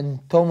about him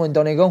and Tomo and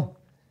Donegal?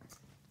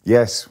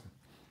 Yes.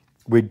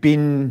 It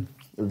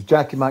was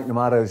Jackie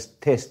McNamara's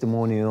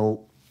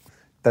testimonial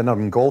dinner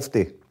and golf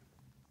day.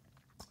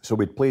 So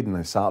we'd played on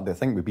a Saturday. I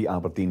think we beat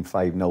Aberdeen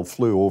 5-0,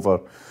 flew over,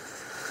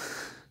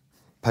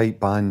 pipe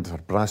band or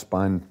brass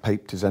band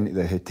piped us into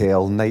the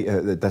hotel, night out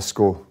at the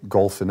disco,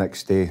 golf the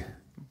next day.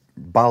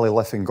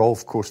 Ballyliffin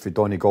golf course for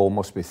Donegal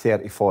must be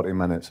 30-40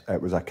 minutes. It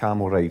was a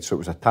camel ride, so it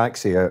was a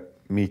taxi out,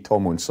 me,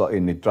 Tomo and Sutty,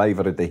 and the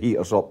driver had the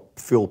heaters up,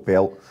 full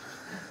pelt.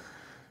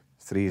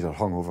 Threes are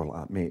hung over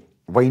like that, mate.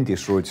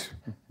 Windiest roads,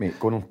 mate,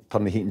 go and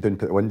turn the heating down,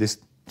 put the windows.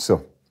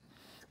 So,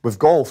 with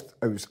golf,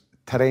 it was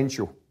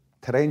torrential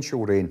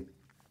rain.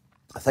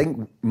 I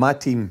think my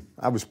team,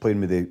 I was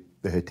playing with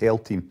the hotel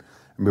team,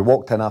 and we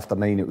walked in after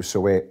 9, it was so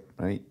wet,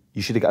 right?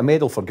 You should have got a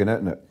medal for going out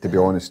in it, to be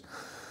honest.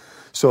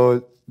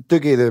 So,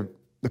 Dougie,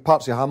 the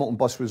Parts of Hamilton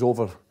bus was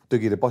over.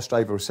 Dougie, the bus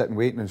driver, was sitting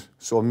waiting us.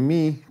 So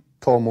me,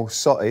 Tomo,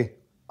 Sutty,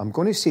 I'm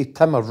going to say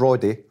Tim or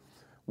Roddy,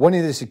 one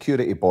of the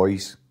security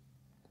boys,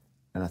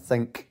 and I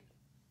think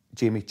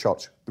Jamie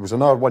Church. There was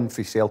another one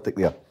for Celtic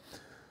there.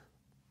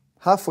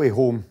 Halfway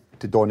home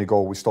to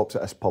Donegal, we stopped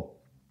at this pub.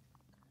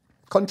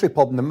 Country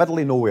pub in the middle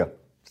of nowhere.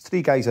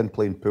 3 guys in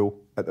playing pool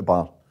at the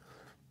bar.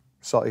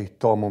 Sutty,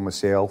 Tomo,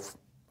 myself.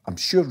 I'm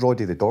sure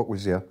Roddy the dog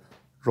was there.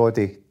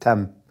 Roddy,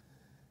 Tim,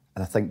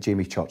 and I think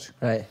Jamie Church.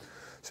 Right.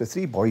 So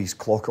 3 boys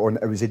clock it on.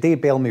 It was the day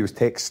Bellamy was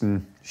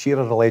texting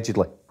Shearer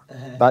allegedly.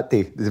 That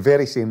day, the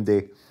very same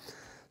day.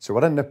 So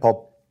we're in the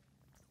pub.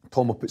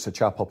 Tomo puts a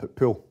chap up at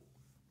pool.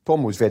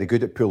 Tomo was very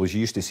good at pool, as you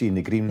used to see in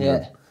the green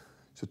room.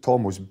 So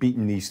Tom was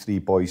beating these 3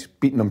 boys,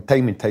 beating them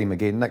time and time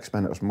again. Next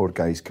minute there's more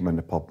guys come in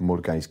the pub, more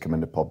guys come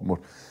in the pub,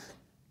 more.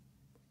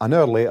 An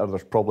hour later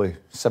there's probably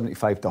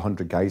 75 to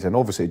 100 guys, and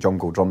obviously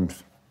jungle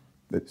drums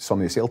that some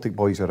of the Celtic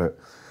boys are out.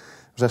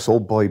 There's this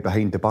old boy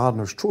behind the bar, and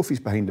there's trophies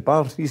behind the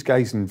bar. These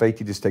guys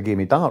invited us to a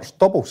game of darts,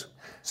 doubles.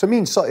 So me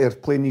and Sutty are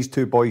playing these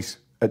 2 boys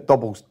at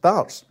doubles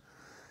darts.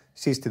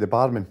 Says to the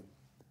barman,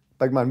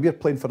 "Big man, we're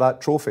playing for that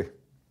trophy."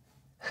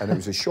 And it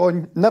was a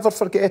Sean, never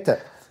forget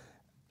it.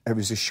 It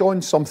was a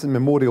Sean something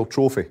memorial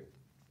trophy.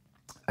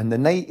 And the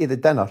night of the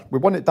dinner, we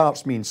won at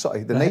darts, me and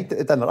Sutty. The night of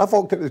the dinner, I've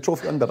walked out with the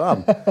trophy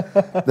underarm.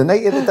 The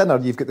night of the dinner,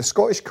 you've got the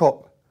Scottish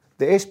Cup,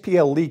 the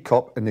SPL League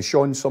Cup, and the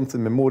Sean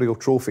something memorial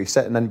trophy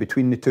sitting in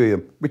between the 2 of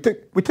them. We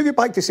took it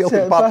back to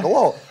Celtic Park a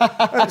lot.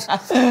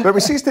 But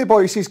we says to the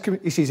boy,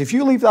 he says, "If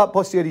you leave that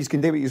bus there, you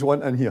can do what you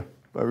want in here."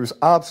 But it was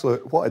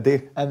absolute, what a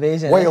day.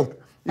 Amazing. Wild.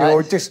 You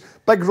know, just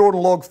big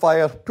roaring log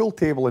fire, pool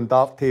table and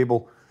dart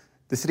table.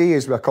 The 3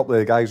 is with a couple of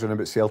the guys running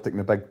about Celtic in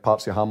the big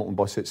Parts of Hamilton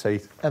bus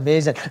outside.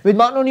 Amazing. Would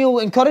Martin O'Neill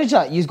encourage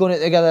that, you going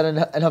out together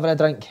and having a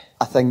drink?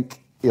 I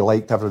think he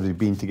liked everybody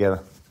being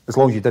together. As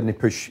long as you didn't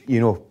push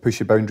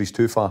the boundaries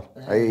too far.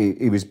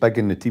 He was big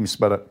in the team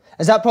spirit.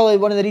 Is that probably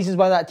one of the reasons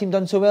why that team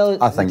done so well?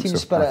 I think team so.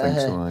 Spirit? I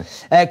think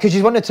so, because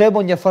you won the treble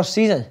in your first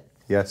season.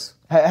 Yes.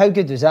 How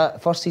good was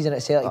that, first season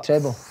at Celtic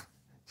treble?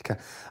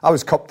 I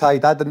was cup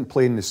tied. I didn't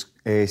play in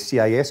the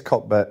CIS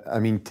Cup, but I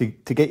mean,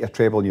 to get your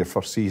treble in your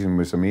first season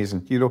was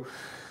amazing. You know,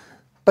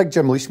 Big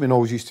Jim Leishman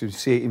always used to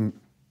say to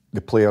the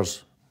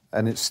players,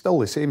 and it's still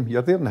the same,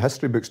 you're there in the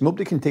history books.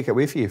 Nobody can take it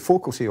away from you.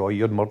 Folk will say, "Oh,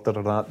 you're murdered"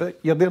 or that, but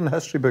you're there in the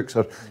history books,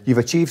 or you've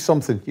achieved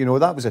something. You know,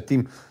 that was a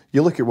team.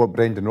 You look at what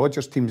Brendan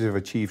Rodgers' teams have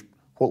achieved,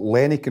 what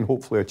Lenny can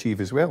hopefully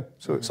achieve as well.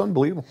 So it's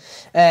unbelievable.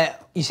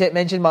 You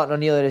mentioned Martin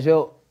O'Neill as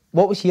well.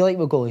 What was he like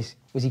with goalies?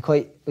 Was he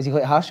quite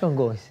harsh on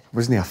goalies?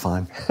 Wasn't he a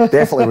fan?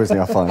 Definitely wasn't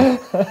he a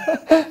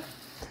fan.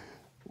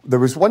 There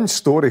was one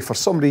story, for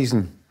some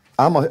reason,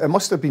 it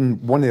must have been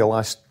one of the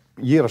last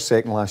year or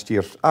second last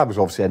year. I was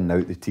obviously in and out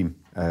of the team.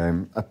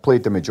 I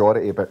played the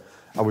majority, but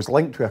I was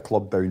linked to a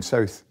club down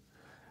south,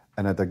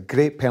 and I had a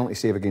great penalty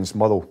save against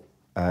Motherwell.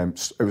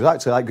 It was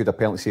actually that good a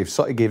penalty save.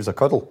 Sutty gave us a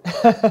cuddle.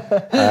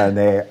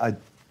 And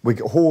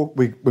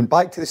we went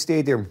back to the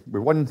stadium.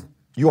 We won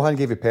Johan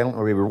gave a penalty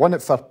away. We won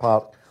at Fir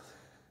Park,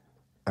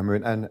 and we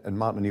went in, and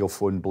Martin O'Neill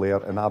phoned Blair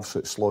and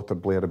absolutely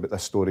slaughtered Blair about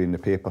this story in the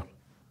paper.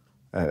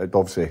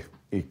 Obviously,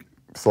 he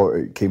thought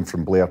it came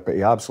from Blair, but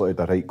he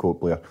absolutely had a right quote,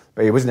 Blair.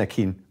 But he wasn't a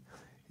keen.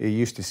 He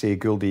used to say,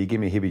 "Gouldy, you give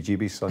me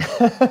heebie-jeebies, son."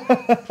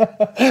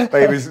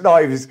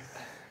 But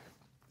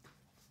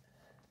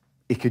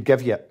he could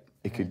give you it.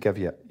 He could give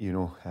you it, you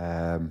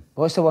know.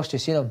 What's the worst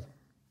you've seen him?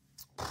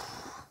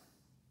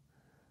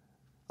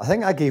 I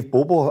think I gave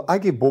Bobo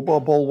a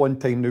ball one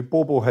time. Now,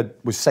 Bobo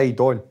was side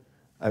on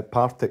at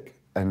Partick,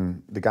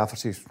 and the gaffer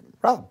says,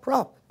 Rob,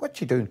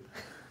 what you doing?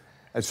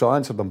 And so I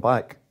answered him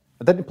back,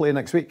 I didn't play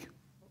next week.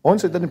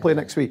 Honestly, didn't play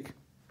next week.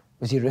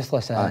 Was he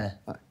ruthless? Aye.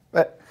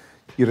 But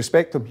you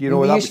respect him.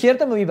 Were you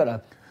scared him a wee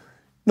bit?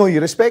 No,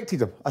 you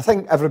respected him. I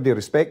think everybody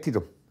respected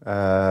him.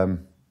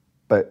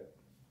 But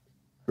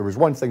there was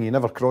one thing, you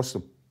never crossed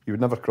him. You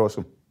would never cross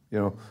him. You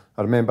know,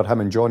 I remember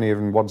him and Johnny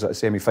having words at a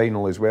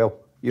semi-final as well.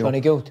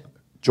 Johnny Gould?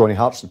 Johnny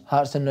Hartson.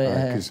 Hartson,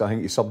 right. Because I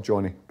think he subbed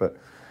Johnny. But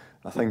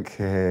I think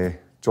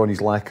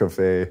Johnny's lack of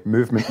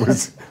movement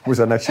was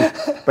an issue.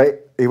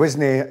 But he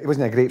wasn't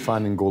a great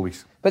fan in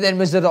goalies. But then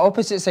was there the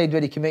opposite side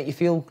where he could make you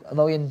feel a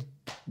million?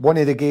 One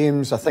of the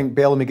games, I think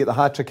Bellamy got the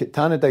hat-trick at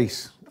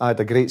Tannadice. I had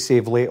a great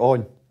save late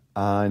on,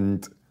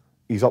 and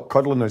he's up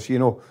cuddling us, you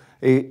know.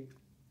 He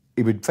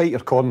would fight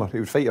your corner. He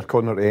would fight your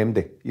corner to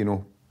MD, you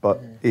know.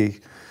 But I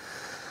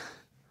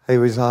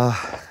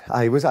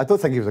don't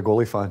think he was a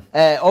goalie fan.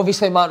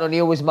 Obviously, Martin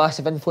O'Neill was a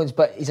massive influence,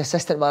 but his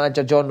assistant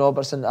manager, John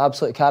Robertson,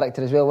 absolute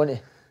character as well, wasn't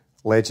he?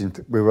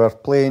 Legend. We were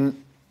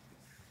playing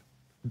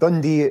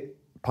Dundee at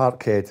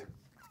Parkhead,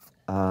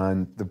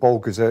 and the ball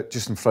goes out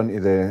just in front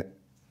of the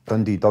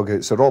Dundee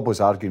dugout. So Rob was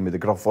arguing with the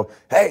gruff voice,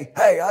 hey,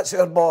 that's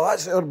our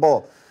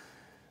ball.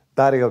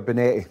 Dario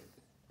Benetti,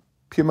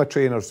 Puma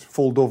trainers,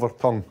 fold over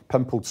tongue,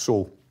 pimpled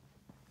sole,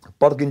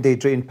 burgundy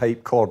drain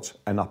pipe cords,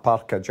 and a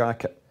parka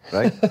jacket.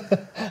 Right?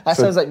 That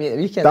sounds like me at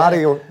the weekend.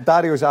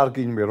 Dario's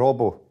arguing with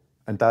Robbo,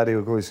 and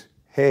Dario goes,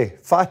 hey,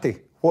 fatty,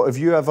 what have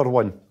you ever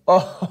won?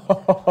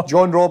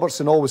 John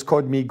Robertson always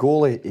called me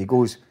goalie. He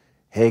goes,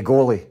 hey,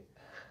 goalie,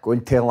 go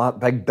and tell that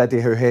big biddy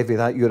how heavy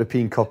that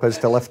European Cup is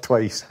to lift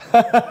twice.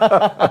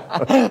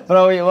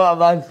 Brilliant, what a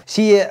man.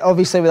 See,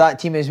 obviously with that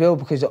team as well,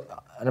 because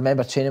I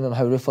remember training them,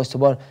 how ruthless they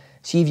were.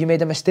 See, if you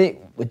made a mistake,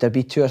 would there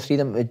be two or three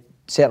of them,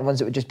 certain ones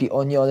that would just be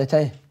on you all the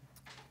time?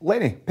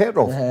 Lenny,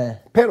 Petrov.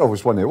 Petrov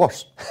was one of the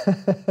worst.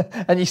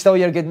 And he's still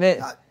your good mate?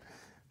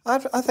 I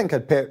think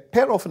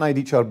Petrov and I had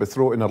each other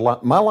throat in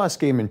my last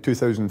game in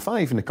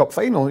 2005 in the cup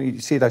final. He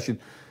said I should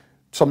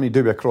somebody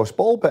do a cross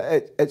ball,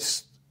 but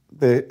it's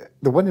the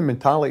winning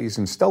mentality is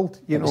instilled.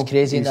 It was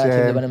crazy in that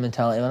team, the winning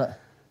mentality, wasn't it?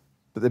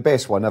 But the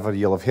best one ever,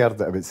 you'll have heard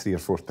it about 3 or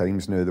 4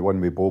 times now, the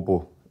one with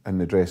Bobo in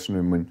the dressing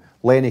room when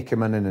Lenny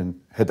came in and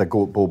had a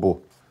go at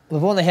Bobo.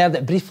 We've only heard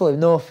it briefly,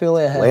 no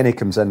fully. Lenny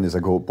comes in as a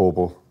go at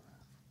Bobo.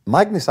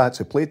 Magnus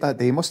actually played that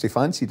day. He must have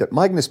fancied it.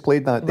 Magnus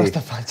played that day. Must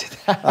have fancied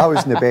it. I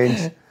was in the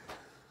bench.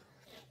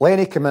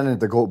 Lenny came in and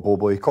had a go at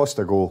Bobo. He cost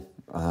a goal.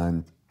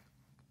 And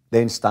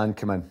then Stan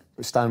came in.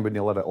 But Stan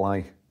wouldn't let it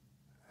lie.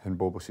 And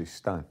Bobo says,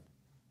 Stan,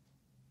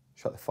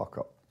 shut the fuck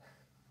up.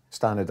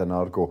 Stan had an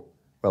argo.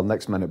 Well,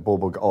 next minute,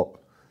 Bobo got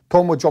up.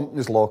 Tomo jumped in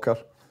his locker.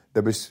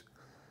 There was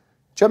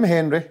Jim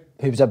Henry.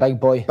 Who was a big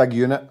boy. Big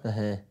unit.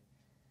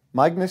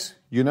 Magnus,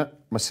 unit.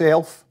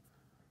 Myself.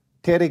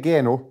 Terry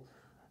Geno.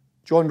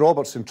 John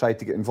Robertson tried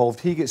to get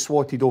involved. He gets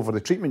swatted over the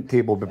treatment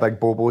table by Big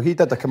Bobo. He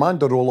did a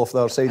commando roll off the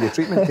other side of the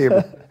treatment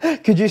table.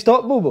 Could you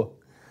stop Bobo?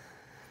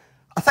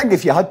 I think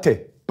if you had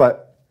to,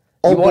 but...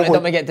 You wanted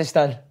him to get to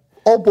Stan?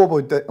 All Bobo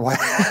did...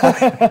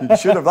 You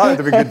should have. That would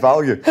have been good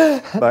value.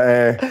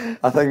 But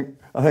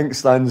I think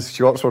Stan's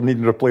shorts were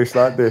needing replaced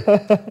that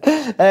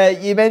day.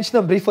 You mentioned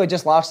him briefly,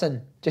 just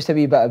Larson. Just a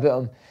wee bit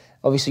about him.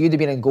 Obviously, you'd have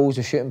been in goals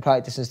with shooting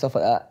practice and stuff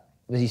like that.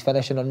 Was his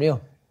finishing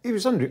unreal? He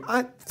was unreal.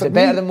 Is it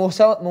better than Mo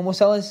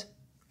Sillas?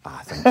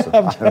 I think so.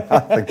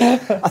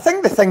 I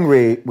think the thing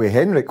with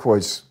Henrik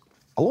was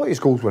a lot of his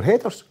goals were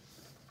headers.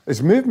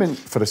 His movement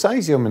for the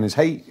size of him and his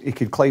height, he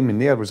could climb in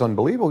there, was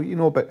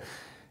unbelievable, but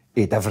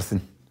he had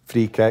everything.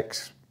 Free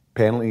kicks,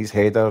 penalties,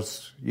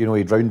 headers,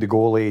 he'd round the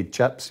goal, he had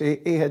chips, he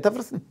had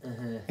everything.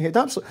 He had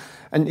absolutely...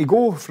 And to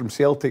go from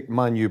Celtic,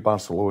 Man U,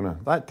 Barcelona,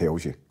 that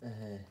tells you.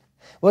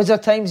 Was there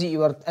times that you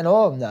were in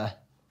awe of him there?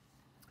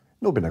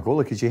 Not being a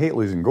goalie, because you hate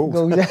losing goals.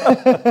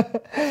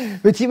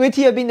 Would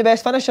he have been the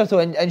best finisher, though,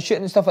 in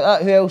shooting and stuff like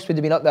that? Who else would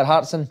have been up there?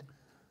 Hartson?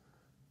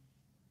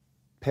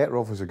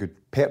 Petrov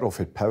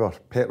had power.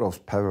 Petrov's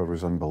power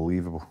was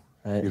unbelievable.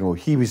 Right.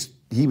 He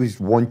was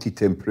wanted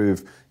to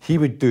improve. He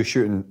would do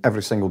shooting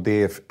every single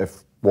day if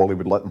Wally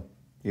would let him.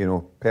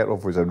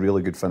 Petrov was a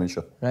really good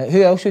finisher. Right.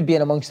 Who else would be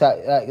in amongst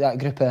that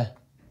group of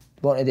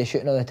wanted to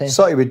shooting all the time?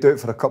 Sutty would do it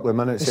for a couple of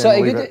minutes.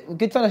 Sutty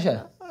good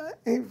finisher?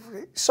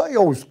 Sutty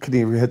always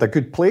had a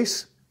good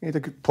place.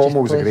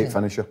 Tomo was a great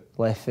finisher.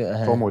 Left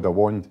foot. Tomo had a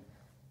wand.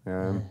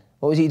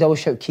 What was he? He'd always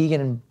shout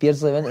Keegan and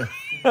Beardsley, wasn't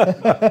he?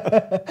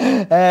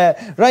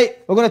 Right,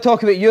 we're going to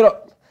talk about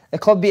Europe. The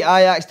club beat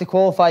Ajax to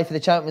qualify for the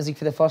Champions League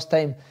for the first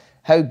time.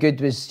 How good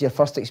was your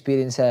first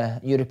experience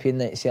at European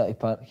night at Celtic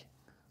Park?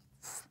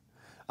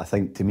 I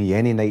think to me,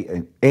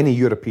 any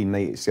European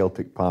night at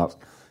Celtic Park,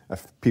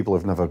 if people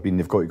have never been,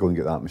 they've got to go and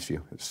get the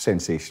atmosphere. It's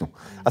sensational.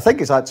 I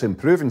think it's actually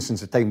improving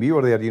since the time we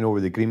were there,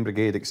 with the Green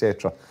Brigade,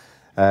 etc.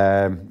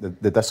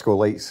 The disco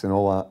lights and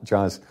all that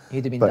jazz.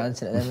 You'd have been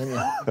dancing at them,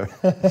 wouldn't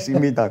you? You see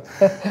me dance.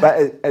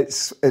 But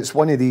it's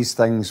one of these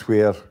things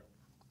where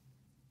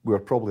we're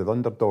probably the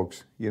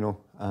underdogs,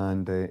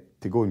 and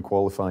to go and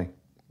qualify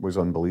was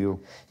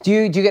unbelievable. Do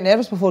you get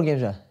nervous before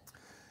games, Ray?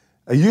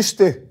 I used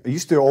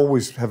to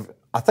always have.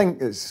 I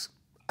think it's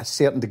a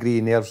certain degree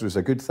of nerves was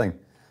a good thing,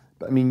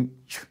 but I mean,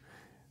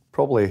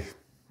 probably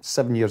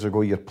 7 years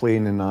ago, you're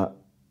playing in an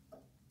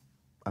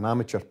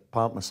amateur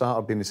part on a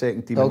Saturday in the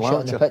second team in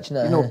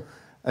Lanarkshire,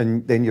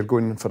 and then you're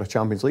going for a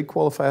Champions League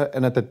qualifier,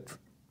 and I did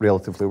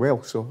relatively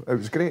well, so it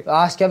was great.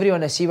 I ask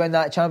everyone to see when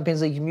that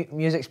Champions League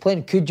music's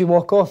playing. Could you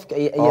walk off?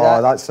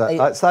 That's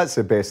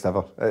the best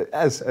ever. It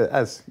is.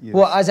 Yes.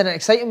 What, as an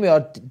exciting way,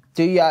 or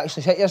do you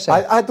actually shit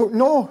yourself? I don't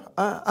know.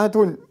 I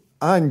don't.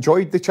 I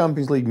enjoyed the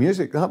Champions League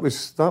music. That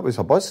was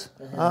a buzz.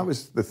 That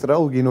was the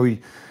thrill.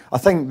 I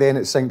think then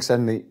it sinks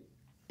in that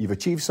you've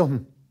achieved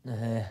something.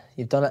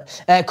 You've done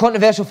it.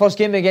 Controversial first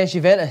game against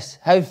Juventus.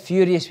 How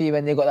furious were you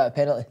when they got that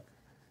penalty?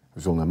 It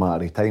was only a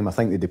matter of time. I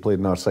think they'd have played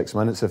another 6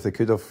 minutes if they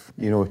could have,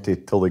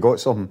 till they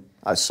got something.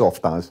 That's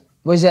soft as.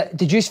 Was it?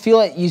 Did you feel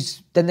like you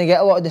didn't get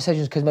a lot of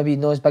decisions because maybe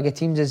not as big of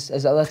teams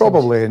as other teams?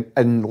 Probably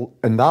in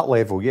that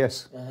level,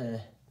 yes.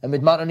 And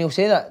would Martin O'Neill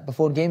say that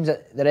before games,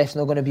 that the ref's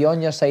not going to be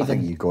on your side? I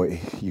think you got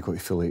to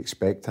fully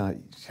expect that.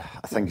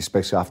 I think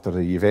especially after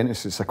the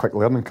Juventus, it's a quick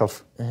learning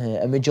curve.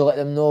 And would you let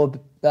them know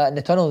that in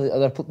the tunnel,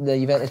 the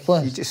Juventus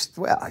players?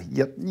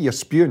 You're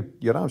spewing.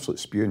 You're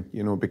absolutely spewing.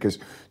 Because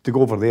to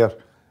go over there,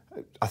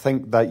 I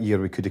think that year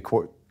we could have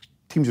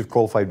teams have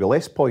qualified with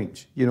less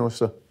points.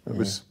 So it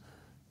was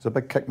a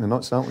big kick in the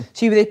nuts, that one.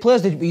 See, with the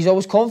players, he's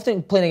always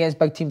confident playing against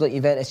big teams like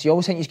Juventus. You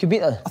always think you could beat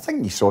them? I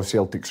think you saw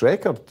Celtic's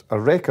record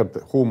at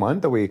home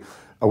and away.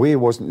 Away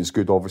wasn't as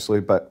good, obviously,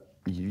 but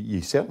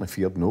you certainly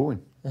feared no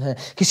one.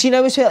 Because see,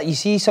 now as well, you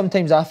see,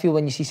 sometimes I feel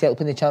when you see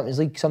Celtic in the Champions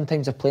League,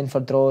 sometimes they're playing for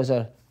draws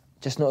or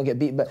just not to get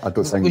beat. But I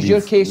don't think was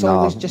your case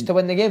always just to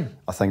win the game?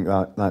 I think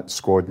that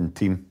squad and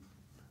team,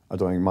 I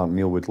don't think Martin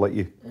O'Neill would let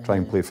you try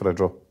and play for a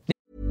draw.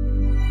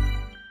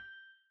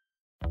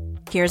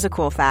 Here's a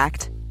cool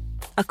fact.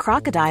 A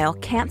crocodile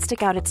can't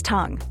stick out its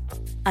tongue.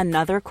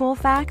 Another cool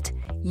fact,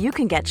 you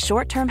can get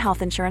short-term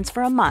health insurance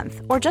for a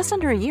month or just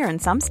under a year in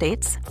some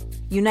states.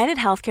 United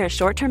Healthcare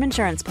short-term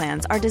insurance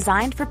plans are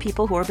designed for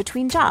people who are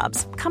between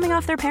jobs, coming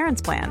off their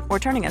parents' plan, or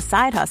turning a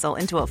side hustle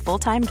into a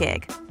full-time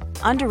gig.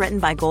 Underwritten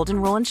by Golden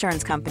Rule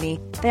Insurance Company,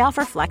 they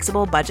offer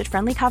flexible,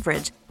 budget-friendly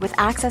coverage with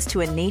access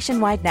to a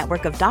nationwide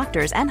network of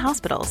doctors and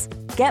hospitals.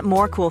 Get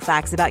more cool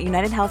facts about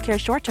United Healthcare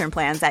short-term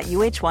plans at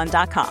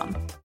uh1.com.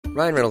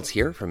 Ryan Reynolds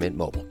here from Mint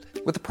Mobile.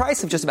 With the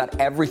price of just about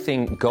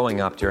everything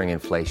going up during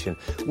inflation,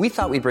 we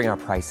thought we'd bring our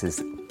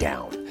prices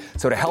down.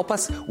 So to help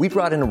us, we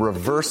brought in a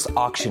reverse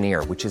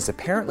auctioneer, which is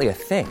apparently a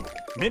thing.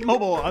 Mint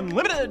Mobile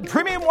Unlimited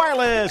Premium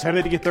Wireless. How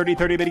to get 30,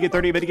 30, bit to get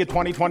 30, bit to get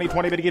 20, 20,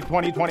 20, bit to get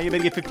 20, 20, bit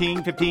to get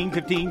 15, 15,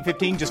 15,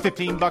 15, just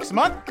 $15 a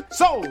month?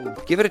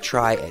 Sold! Give it a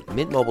try at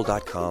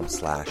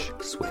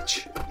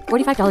mintmobile.com/switch.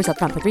 $45 up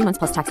front for 3 months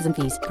plus taxes and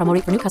fees. Promo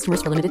rate for new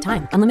customers for limited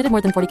time. Unlimited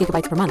more than 40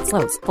 gigabytes per month.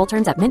 Slows full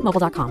terms at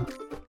mintmobile.com.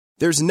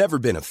 There's never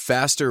been a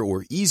faster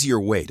or easier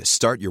way to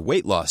start your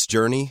weight loss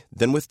journey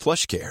than with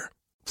PlushCare.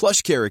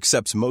 PlushCare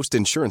accepts most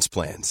insurance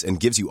plans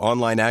and gives you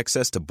online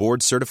access to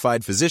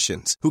board-certified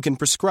physicians who can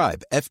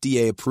prescribe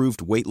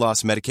FDA-approved weight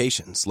loss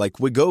medications like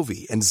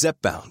Wegovy and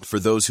Zepbound for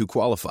those who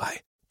qualify.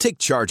 Take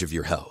charge of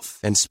your health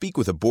and speak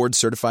with a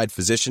board-certified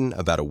physician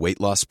about a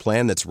weight loss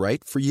plan that's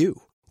right for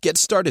you. Get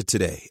started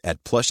today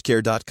at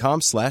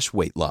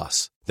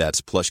plushcare.com/weightloss.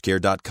 That's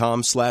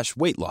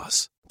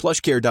plushcare.com/weightloss.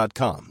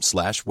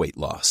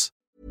 plushcare.com/weightloss.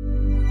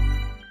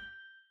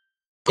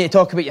 You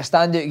talk about your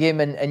standout game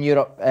in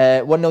Europe.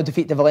 1-0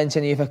 defeat to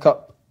Valencia in the UEFA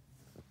Cup.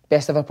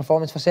 Best ever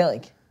performance for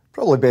Celtic?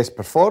 Probably best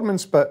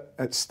performance, but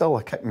it's still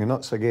a kick in the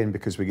nuts again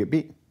because we get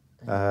beat.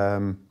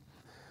 It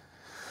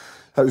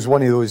was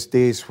one of those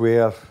days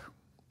where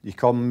you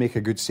come, make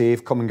a good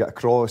save, come and get a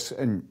cross,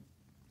 and it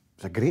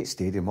was a great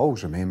stadium. I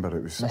always remember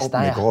it was up in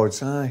the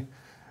gods, aye.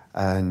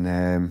 And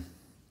I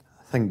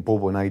think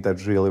Bobo and I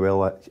did really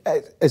well.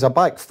 As a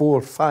back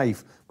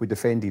 4-5, we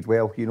defended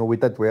well. We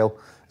did well.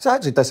 It's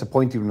actually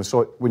disappointing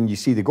when you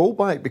see the goal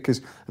back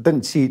because I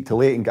didn't see it till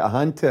late and get a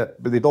hand to it.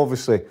 But they'd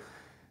obviously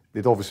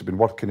been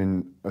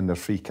working on their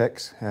free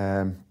kicks.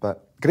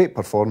 But great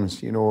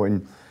performance,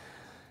 and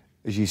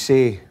as you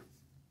say,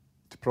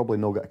 to probably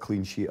not get a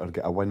clean sheet or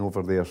get a win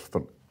over there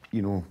for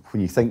when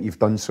you think you've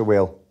done so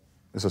well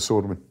is a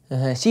sore one.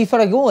 See, for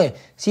a goalie,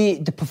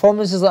 the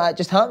performances like that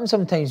just happen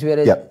sometimes.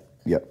 Yep.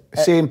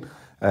 Same.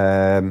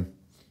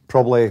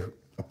 Probably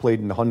I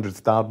played in the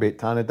 100th derby at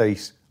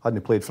Tannadice.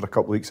 Hadn't played for a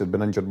couple of weeks. I'd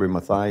been injured with my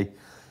thigh.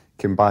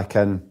 Came back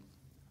in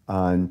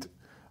and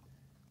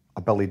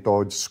a Billy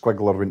Dodds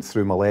squiggler went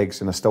through my legs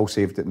and I still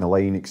saved it in the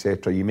line,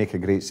 etc. You make a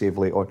great save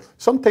late on.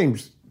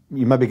 Sometimes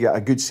you maybe get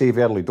a good save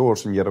early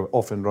doors and you're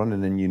off and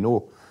running, and you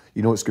know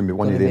it's going to be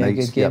one of the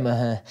nights. Good game,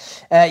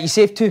 You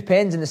saved 2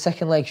 pens in the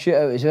second leg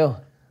shootout as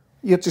well.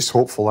 You're just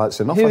hopeful that's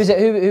enough. Who was it?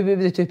 Who were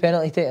the 2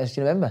 penalty takers?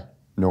 Do you remember?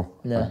 No,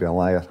 I'd be a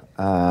liar.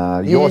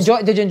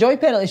 Did you enjoy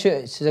penalty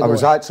shootouts?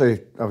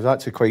 I was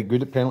actually quite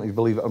good at penalties,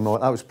 believe it or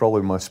not. That was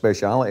probably my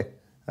speciality.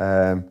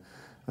 I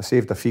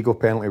saved a Figo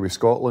penalty with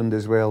Scotland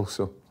as well.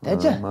 So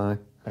did you?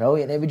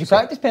 Brilliant. Would you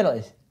practice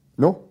penalties?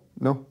 No.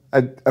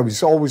 I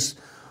was always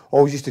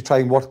used to try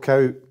and work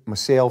out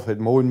myself. Had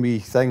my own wee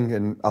thing,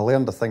 and I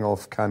learned a thing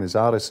off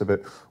Canizares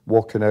about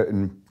walking out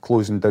and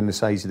closing down the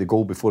size of the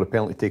goal before a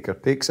penalty taker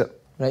takes it.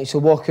 Right, so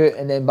walk out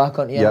and then back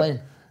onto your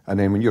line. And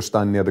then when you're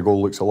standing there, the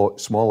goal looks a lot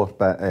smaller.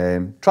 But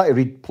try to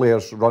read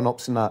players'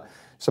 run-ups and that.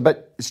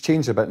 It's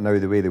changed a bit now,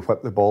 the way they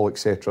whip the ball,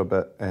 etc.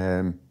 But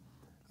I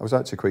was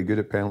actually quite good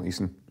at penalties,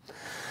 and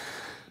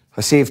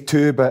I saved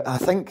 2. But I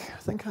think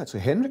actually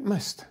Henrik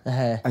missed,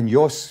 and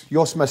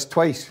Jos missed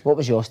twice. What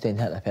was Jos doing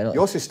hitting a penalty?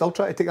 Jos is still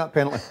trying to take that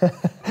penalty.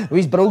 With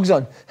his brogues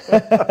on.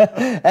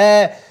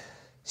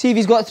 See if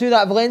he's got through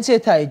that Valencia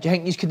tie. Do you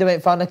think you could have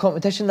went far in the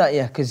competition that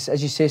year? Because,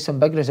 as you say, some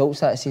big results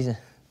that season.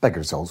 Big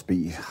results, but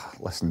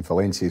listen,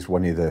 Valencia is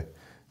one of the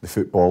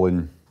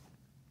footballing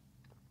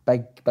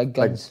big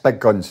guns. Big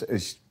guns.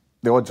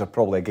 The odds are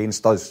probably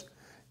against us,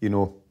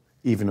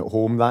 even at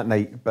home that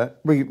night.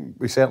 But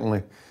we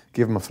certainly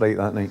gave them a fright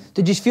that night.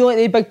 Did you feel like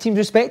the big teams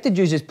respected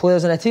you as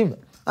players in a team?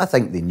 I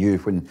think they knew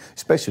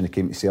especially when they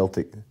came to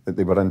Celtic, that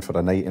they were in for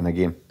a night in a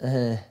game.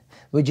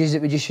 Would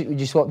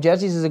you swap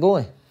jerseys as a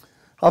goalie?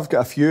 I've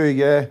got a few,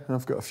 yeah.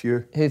 I've got a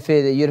few. Who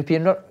for the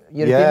European one?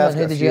 Yeah, I've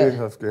got a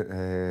few. I've got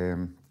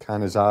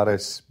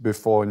Canizares,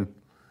 Buffon,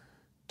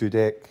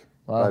 Dudek,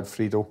 Brad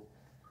Friedel.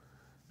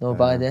 No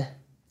bad, eh?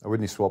 I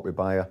wouldn't swap with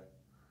Bayer.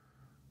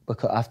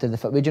 Because after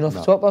the would you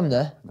not swap him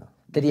there? No.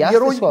 Did he ask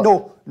to swap?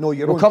 No,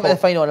 you're. We'll come to the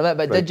final in a minute,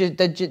 but right.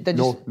 Did you?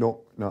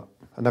 No.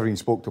 I never even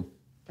spoke to him.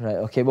 Right,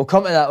 okay, we'll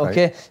come to that,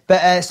 okay. Right.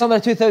 But summer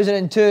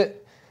 2002,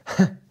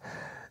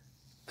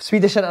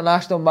 Swedish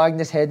international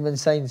Magnus Hedman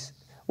signs.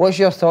 What's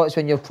your thoughts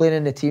when you're playing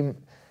in the team?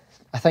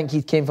 I think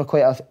he came for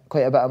quite a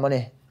bit of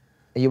money.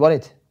 Are you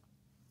worried?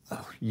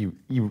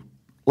 You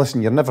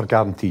listen. You're never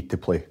guaranteed to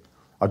play.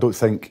 I don't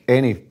think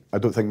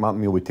Martin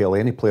O'Neill would tell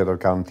any player they're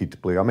guaranteed to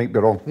play. I might be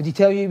wrong. Would he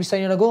tell you he was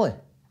signing a goalie?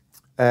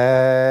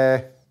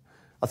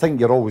 I think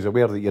you're always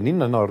aware that you're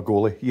needing another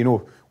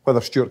goalie.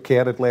 Whether Stuart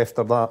Kerr had left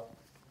or that.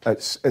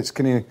 It's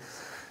kind of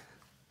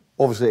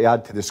obviously to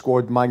add to the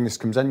squad. Magnus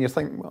comes in. You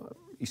think, well,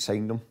 he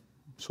signed him,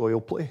 so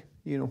he'll play.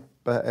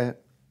 But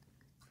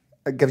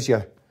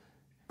it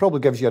probably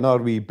gives you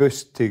another wee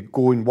boost to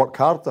go and work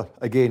harder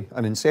again,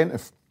 an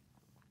incentive.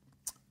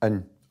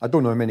 And I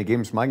don't know how many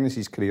games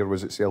Magnus's career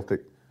was at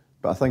Celtic,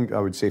 but I think I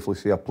would safely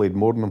say I played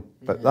more than him.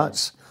 But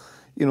that's,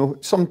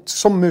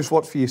 some moves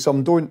work for you,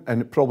 some don't,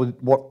 and it probably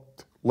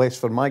worked less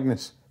for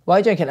Magnus.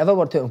 Why do you think it never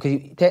worked out him?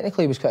 Because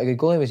technically he was quite a good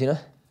goalie, was he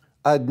not?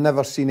 I'd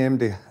never seen him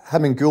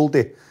and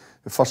Gouldy,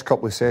 the first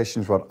couple of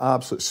sessions were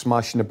absolutely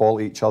smashing the ball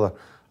at each other.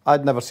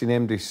 I'd never seen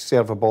MD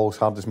serve a ball as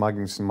hard as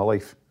Magnus in my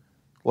life.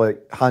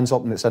 Like, hands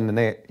up and it's in the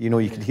net. You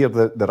could hear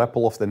the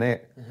ripple off the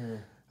net. Mm-hmm.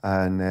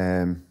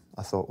 And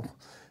I thought,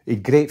 he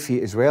had great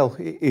feet as well.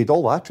 He had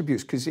all the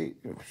attributes, because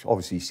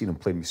obviously you've seen him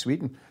playing with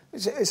Sweden.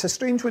 It's a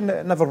strange one that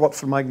it never worked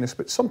for Magnus,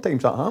 but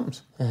sometimes that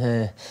happens.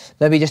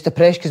 Maybe just the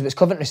pressure, because it was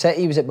Coventry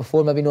City, was it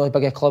before? Maybe not a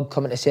bigger club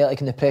coming to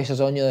Celtic and the pressure's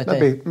on you all the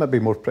time. Maybe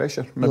more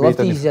pressure. He loved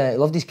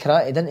his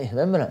karate, didn't he?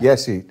 Remember it?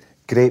 Yes,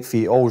 great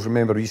feet. Always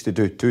remember he used to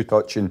do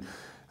 2-touch and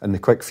the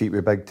quick feet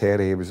with Big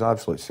Terry. It was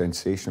absolutely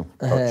sensational.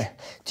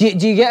 Do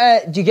you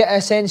get a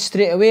sense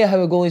straight away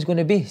how a goalie's going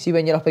to be? See,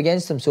 when you're up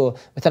against him, so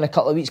within a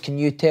couple of weeks, can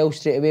you tell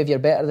straight away if you're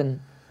better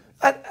than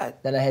a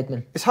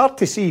Hedman? It's hard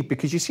to see,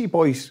 because you see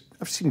boys.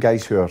 I've seen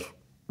guys who are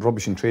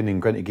rubbish in training,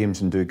 go into games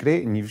and do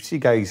great, and you see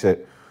guys that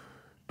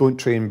don't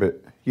train,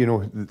 but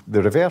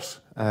the reverse.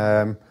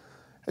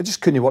 It just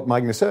couldn't work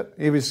Magnus out.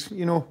 He was,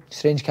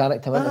 strange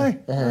character,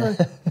 wasn't he? Aye.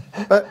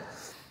 But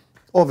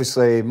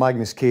obviously,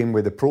 Magnus came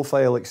with a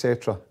profile,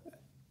 etc.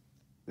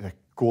 A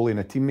goalie and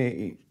a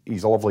teammate,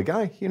 he's a lovely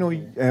guy.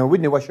 I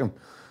wouldn't wish him,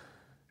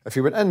 if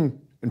he went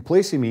in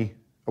place of me,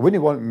 I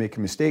wouldn't want him to make a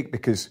mistake,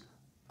 because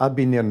I've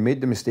been there and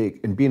made the mistake,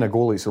 and being a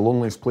goalie, it's the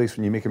loneliest place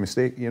when you make a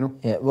mistake, Yeah,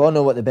 we all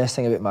know what the best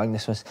thing about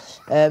Magnus was.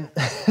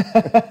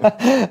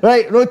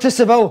 Right, road to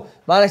Seville,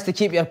 managed to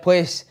keep your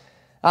place.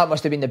 That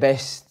must have been the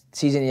best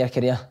season of your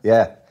career.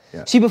 Yeah.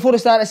 See, before the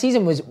start of the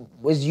season,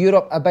 was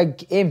Europe a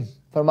big aim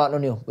for Martin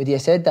O'Neill? Would you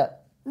have said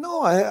that?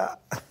 No, I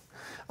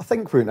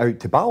think we went out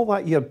to battle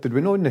that year, did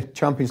we not, in the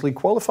Champions League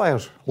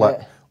qualifiers?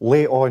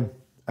 Late on,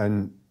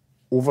 and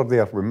over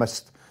there we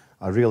missed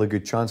a really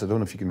good chance. I don't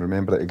know if you can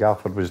remember it.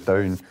 Gafford was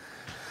down.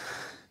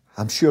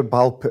 I'm sure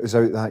Ball put us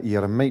out that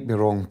year. I might be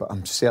wrong, but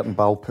I'm certain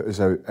Ball put us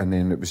out, and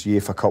then it was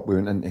UEFA Cup we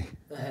went into,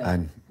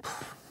 and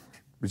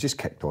we just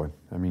kicked on.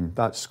 I mean,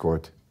 that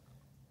squad.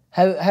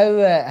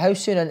 How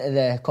soon into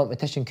the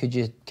competition could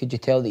you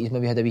tell that he's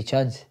maybe had a wee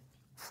chance?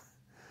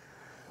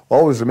 I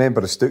always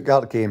remember the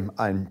Stuttgart game,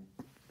 and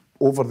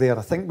over there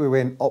I think we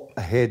went up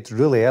ahead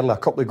really early, a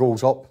couple of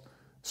goals up,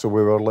 So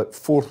we were like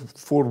 4-1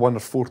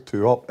 or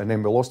 4-2 up, and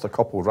then we lost a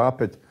couple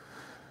rapid.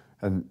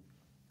 And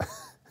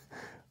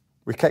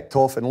we kicked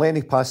off, and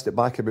Lenny passed it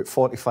back about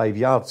 45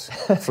 yards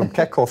from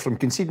kickoff, from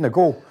conceding a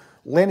goal.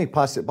 Lenny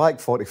passed it back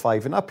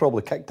 45, and I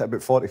probably kicked it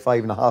about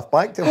 45 and a half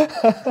back to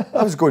him.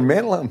 I was going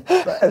mental at him.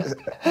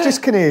 But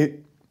just kind of,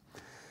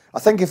 I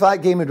think if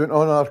that game had went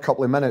on another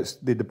couple of minutes,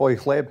 the boy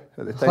Hleb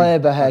at the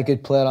time. Hleb, a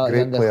good player.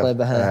 Great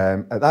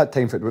player. At that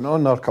time, if it went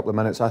on another couple of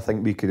minutes, I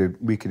think we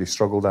could have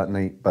struggled that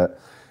night. But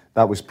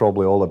that was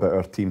probably all about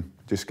our team,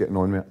 just getting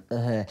on with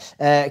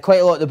it.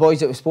 Quite a lot of the boys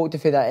that we spoke to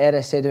for that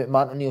era said about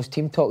Martin O'Neill's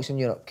team talks in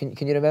Europe. Can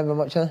you remember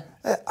much of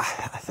that?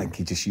 I think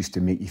he just used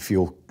to make you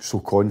feel so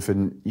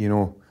confident, you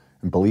know,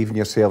 and believe in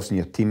yourselves and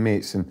your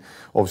teammates. And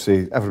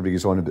obviously everybody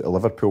goes on about the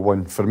Liverpool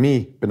one. For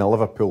me, being a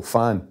Liverpool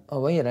fan. Oh,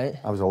 were you right?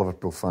 I was a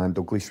Liverpool fan.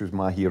 Dalglish was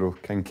my hero.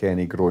 King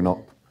Kenny growing up.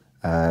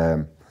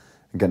 And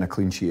getting a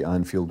clean sheet at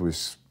Anfield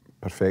was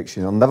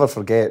perfection. I'll never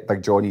forget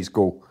Big Johnny's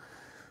goal.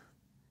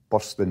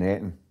 Burst the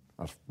netting,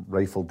 or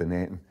rifled the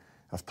netting.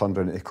 I've turned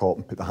around at the cop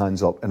and put the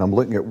hands up, and I'm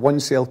looking at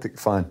one Celtic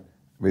fan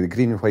with the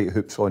green and white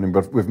hoops on, and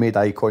we've made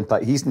eye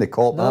contact. He's in the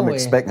cop, and I'm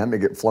expecting him to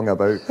get flung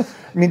about. I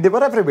mean, they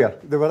were everywhere.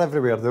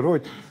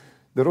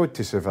 The road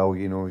to Seville,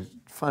 you know,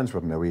 fans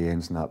were in the away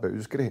ends and that, but it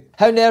was great.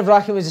 How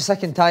nerve-wracking was the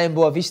second tie in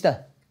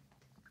Boavista?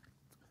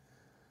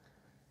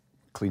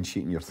 Clean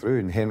sheet and you're through,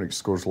 and Henrik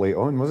scores late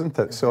on, wasn't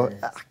it? So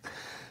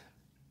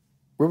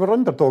we were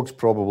underdogs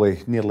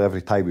probably nearly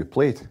every tie we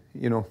played,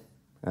 you know.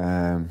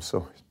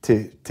 So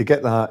to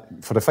get that,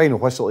 for the final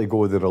whistle to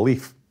go, the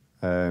relief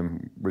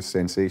was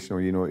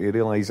sensational, you know. You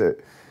realise that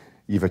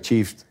you've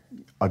achieved,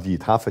 or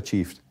you'd half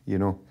achieved, you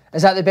know.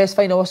 Is that the best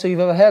final whistle you've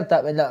ever heard,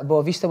 that when that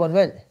Boavista one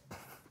went?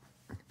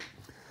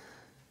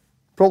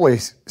 Probably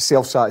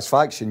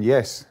self-satisfaction,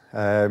 yes.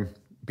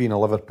 Being a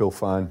Liverpool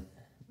fan,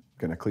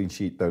 getting a clean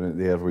sheet down at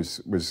there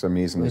was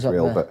amazing as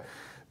well. But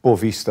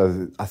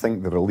Boavista, I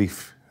think the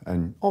relief,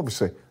 and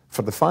obviously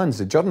for the fans,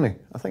 the journey,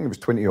 I think it was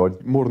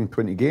more than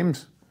 20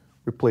 games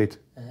we played.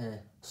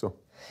 So,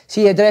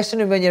 see, a dressing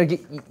room, when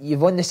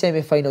you've won the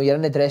semi-final, you're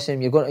in the dressing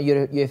room, you're going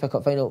to UEFA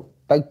Cup final,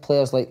 big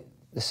players like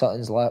the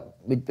Suttons,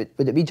 would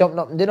it be jumping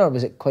up and down, or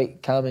was it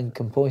quite calm and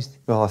composed?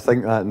 Well, I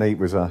think that night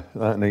was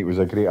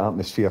a great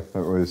atmosphere. It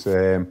was.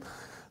 I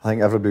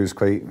think everybody was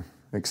quite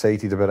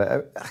excited about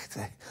it.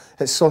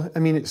 It's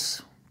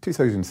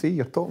 2003.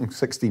 You're talking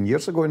 16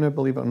 years ago now,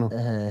 believe it or not.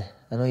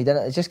 I know you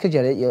didn't. It's just because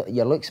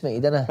your looks, mate.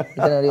 You didn't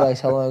realise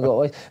how long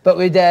ago it was. But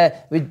would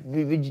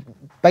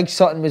Big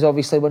Sutton was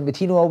obviously one. Would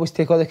Tino always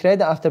take all the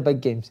credit after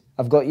big games?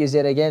 I've got you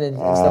there again and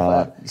stuff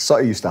like that.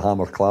 Sutton used to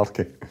hammer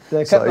Clarkey.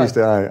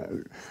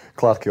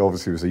 Clarkey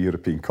obviously was a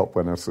European Cup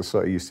winner, so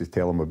Sutton used to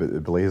tell him about the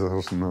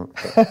Blazers and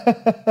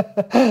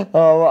that.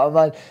 Oh, what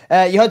a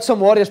man! You had some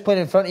Warriors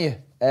playing in front of you,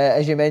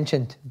 as you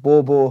mentioned.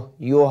 Bobo,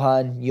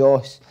 Johan,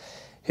 Jos.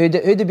 Who'd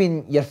have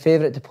been your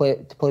favourite to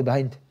play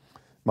behind?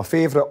 My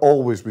favourite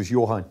always was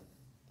Johan.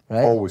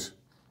 Right. Always.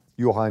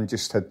 Johan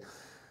just had...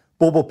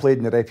 Bobo played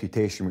in the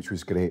reputation, which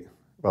was great.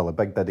 Well, the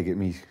big daddy get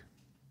me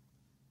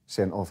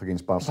sent off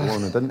against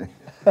Barcelona, didn't he?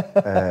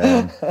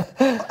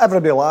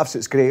 Everybody laughs,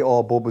 it's great,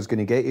 Bobo's going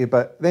to get you.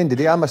 But at the end of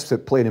the day, I missed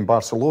it playing in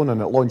Barcelona,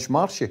 and it launched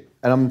Marshy.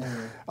 And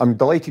I'm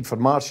delighted for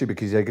Marshy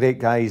because he's a great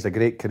guy, he's a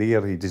great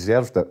career, he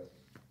deserved it.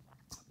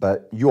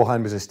 But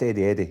Johan was a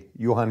steady Eddie.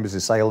 Johan was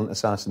a silent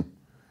assassin.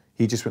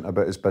 He just went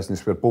about his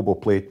business, where Bobo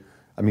played.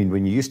 I mean,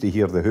 when you used to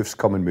hear the hoofs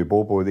coming with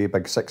Bobo, they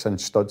big 6-inch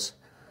studs,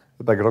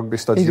 the big rugby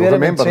studs, you'll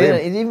remember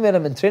them. He'd even wear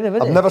them in training,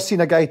 wouldn't he? I've never seen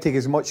a guy take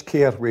as much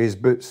care with his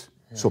boots.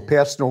 Yeah. So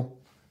personal,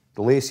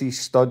 the laces,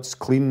 studs,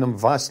 clean them,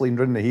 Vaseline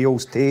round the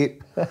heels,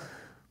 tape,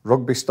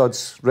 rugby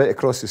studs right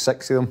across the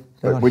six of them.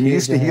 But when you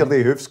used to hear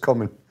the hoofs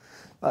coming,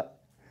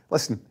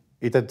 listen,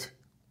 he did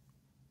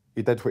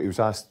what he was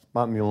asked.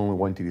 Martin O'Neill only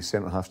wanted his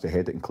centre halves to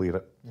head it and clear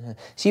it. Yeah.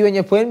 See, when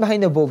you're playing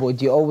behind the Bobo,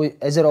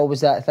 is there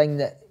always that thing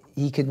that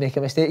he could make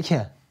a mistake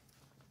here?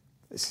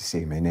 It's the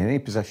same in any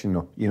position,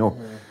 though. You know,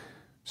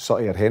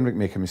 Sutty or Henrik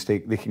make a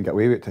mistake, they can get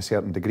away with it to a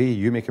certain degree.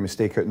 You make a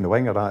mistake out in the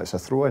wing, or it's a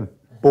throw-in.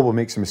 Bobo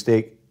makes a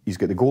mistake, he's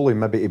got the goalie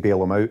maybe to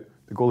bail him out.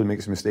 The goalie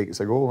makes a mistake, it's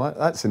a goal.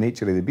 That's the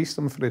nature of the beast,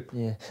 I'm afraid.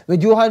 Yeah.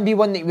 Would Johan be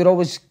one that you were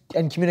always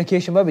in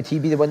communication with? Would he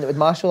be the one that would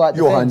marshal that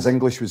defence? Johan's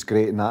English was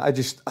great in that.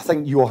 I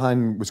think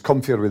Johan was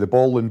comfier with the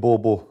ball than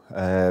Bobo.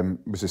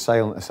 Was a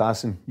silent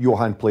assassin.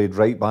 Johan played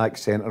right back,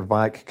 centre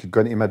back, could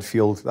go into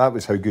midfield. That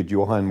was how good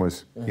Johan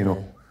was, you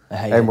know.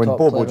 And when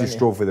Bobo just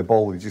drove with the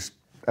ball,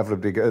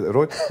 everybody got out the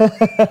road.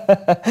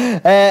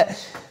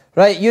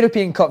 Right,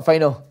 European Cup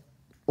final.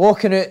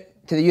 Walking out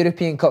to the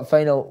European Cup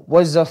final,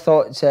 was there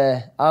thoughts,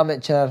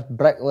 amateur,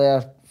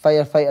 bricklayer,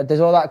 firefighter,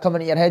 does all that come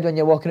into your head when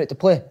you're walking out to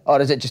play?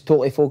 Or is it just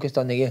totally focused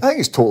on the game? I think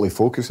it's totally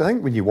focused. I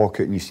think when you walk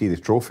out and you see the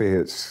trophy,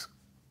 it's,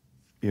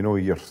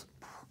 you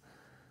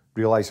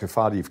realise how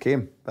far you've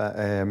came. But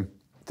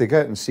to go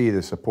out and see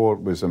the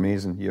support was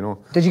amazing, you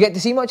know. Did you get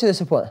to see much of the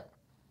support?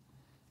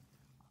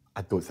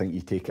 I don't think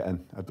you take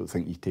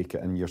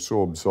it in. You're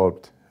so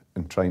absorbed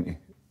in trying to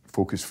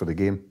focus for the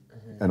game,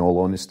 in all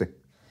honesty.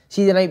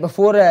 See, the night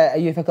before a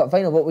UEFA Cup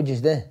final, what would you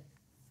do?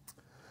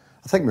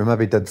 I think we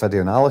maybe did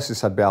video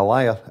analysis, I'd be a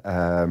liar.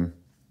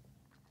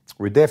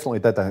 We definitely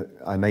did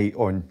a night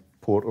on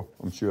Porto,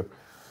 I'm sure.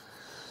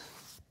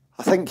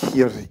 I think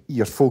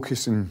you're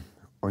focusing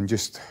on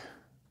just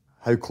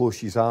how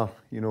close you are,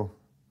 you know,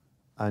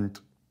 and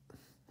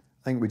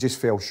I think we just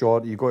fell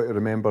short. You've got to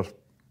remember,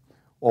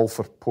 all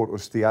for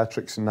Porto's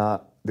theatrics and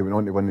that, they went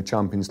on to win the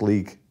Champions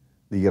League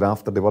the year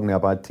after. They weren't a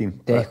bad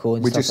team. Deco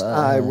and stuff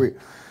like that.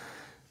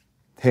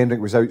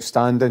 Henrik was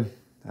outstanding.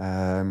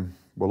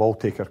 We'll all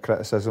take our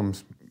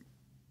criticisms.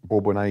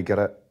 Bobo and I get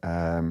it.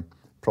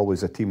 Probably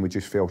as a team we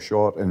just fell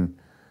short, and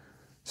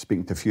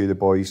speaking to a few of the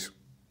boys,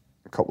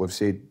 a couple have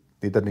said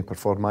they didn't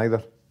perform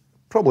either.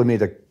 Probably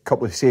made a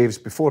couple of saves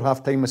before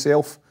half-time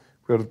myself,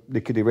 where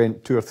they could have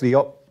went 2 or 3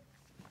 up.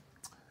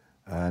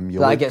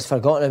 That gets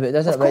forgotten about,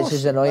 doesn't it? Which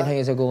is the annoying thing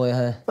as a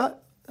goalie.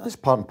 That's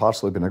part and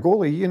parcel of being a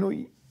goalie. You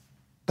know,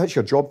 that's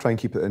your job, try and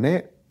keep it in the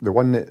net. The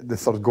one, the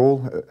third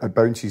goal, it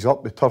bounces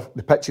up.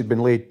 The pitch had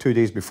been laid 2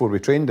 days before we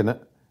trained in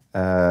it.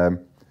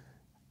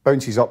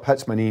 Bounces up,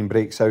 hits my knee and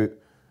breaks out.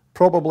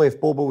 Probably if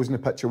Bobo was in the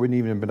pitch, I wouldn't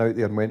even have been out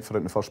there and went for it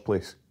in the first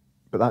place.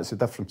 But that's the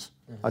difference.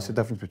 Mm-hmm. That's the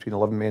difference between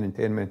 11 men and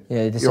 10 men.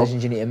 Yeah, the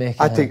decisions you need to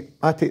make. I take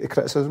the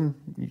criticism.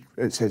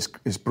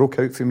 It's broke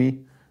out for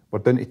me. We're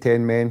down to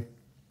 10 men.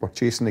 We're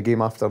chasing the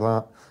game after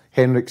that.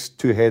 Henrik's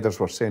 2 headers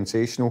were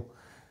sensational.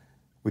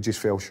 We just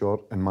fell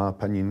short, in my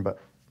opinion, but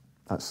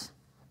that's...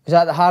 Is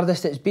that the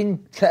hardest it's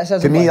been,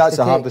 criticism? To me, that's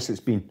the hardest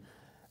it's been.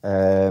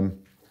 I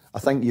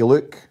think you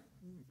look,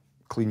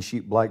 clean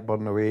sheet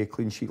Blackburn away,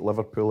 clean sheet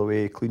Liverpool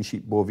away, clean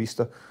sheet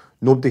Boavista.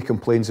 Nobody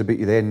complains about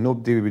you then.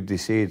 Nobody would have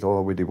said,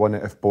 oh, would he won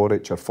it if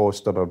Boric or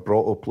Foster or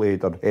Brotto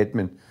played or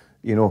Hedman.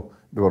 You know,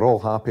 they were all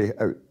happy.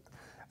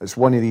 It's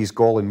one of these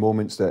galling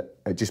moments that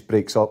it just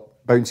breaks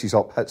up, bounces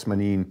up, hits my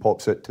knee and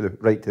pops it to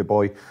the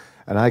boy.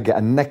 And I get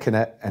a nick in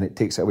it and it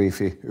takes it away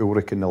from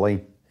Ulrich in the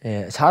line.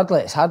 Yeah, it's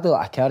hardly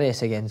like a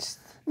Karius against...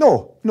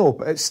 No,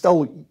 but it's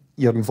still,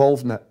 you're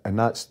involved in it, and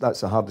that's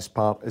the hardest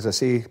part. As I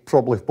say,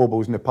 probably if Bobo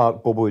was in the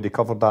park, Bobo would have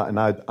covered that, and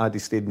I'd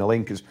have stayed in the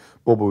line because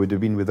Bobo would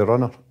have been with the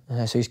runner.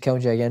 So he's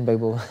killed you again,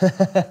 Bobo.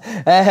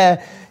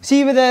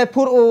 See, with the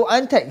Porto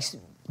antics,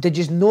 did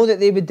you know that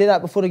they would do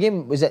that before the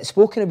game? Was it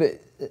spoken about?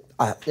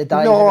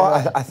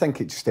 I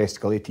think it just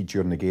escalated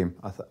during the game.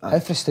 How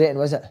frustrating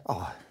was it?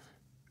 Oh,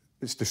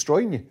 it's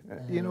destroying you.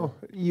 You know,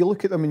 you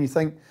look at them and you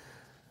think,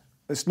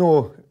 it's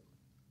no...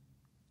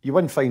 You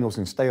win finals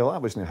in style,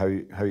 that wasn't how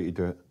you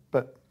do it.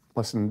 But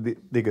listen,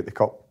 they get the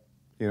cup,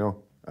 you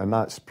know, and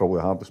that's probably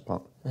the hardest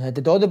part.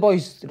 Did all the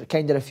boys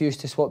kind of refuse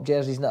to swap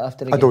jerseys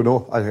after the game? I don't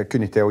know, I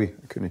couldn't tell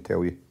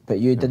you. But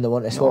you didn't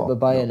want to swap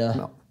by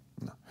No.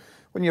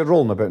 When you're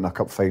rolling about in a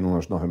cup final,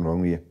 there's nothing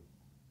wrong with you.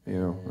 You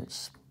know,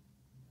 it's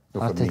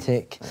hard to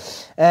take.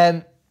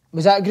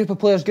 Was that group of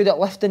players good at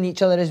lifting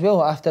each other as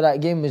well after that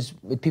game?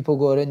 Would people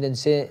go around and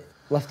say...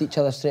 lift each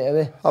other straight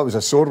away? That was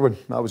a sore one,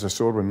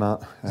 that.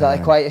 Is that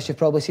the quietest you've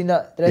probably seen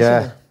that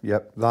dressing room?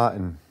 Yep, that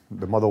and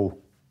the Motherwell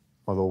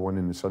one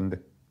on the Sunday.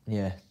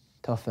 Yeah,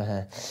 tough.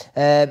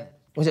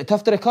 Was it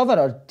tough to recover,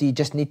 or do you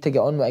just need to get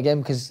on with it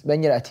again? Because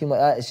when you're at a team like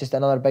that, it's just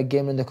another big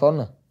game in the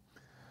corner.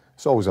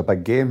 It's always a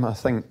big game. I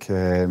think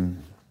the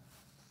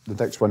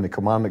Dicks won the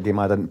Kilmarnock game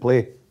I didn't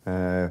play.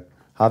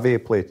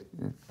 Javier played.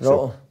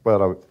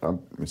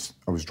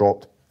 I was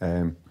dropped.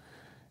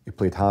 He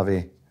played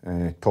Javier.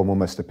 Tomo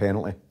missed the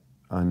penalty.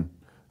 And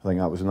I think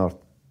that was another...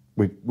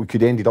 We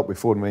could have ended up with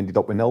 4 and we ended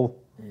up with 0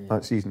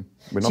 that season.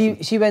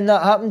 See when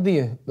that happened with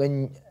you,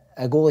 when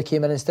a goalie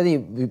came in instead,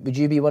 would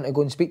you be wanting to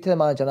go and speak to the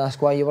manager and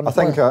ask why you weren't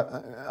playing?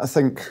 I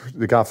think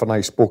the gaffer and I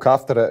spoke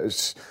after it.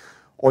 It's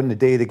on the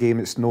day of the game,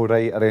 it's no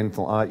right or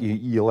anything like that.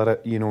 You let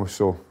it, you know,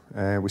 so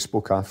we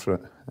spoke after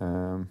it.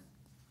 And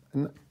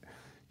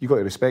you got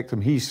to respect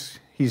him. He's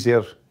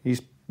there.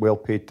 He's well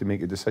paid to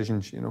make the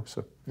decisions, you know.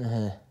 So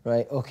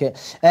right, okay.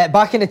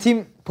 Back in the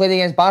team, played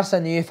against Barca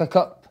in the UEFA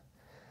Cup.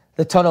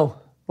 The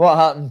tunnel. What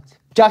happened?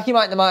 Jackie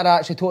McNamara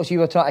actually told us you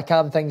were trying to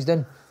calm things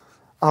down.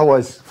 I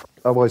was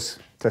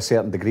to a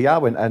certain degree. I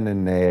went in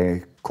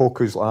and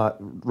Koku's like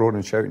roaring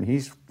and shouting.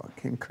 He's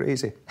fucking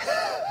crazy.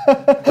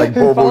 Like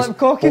Bobo's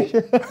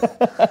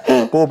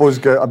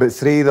got about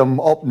 3 of them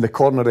up in the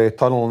corner of the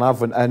tunnel, and I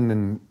went in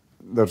and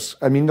there's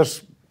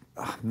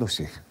no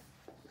say.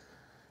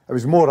 It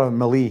was more a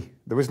melee.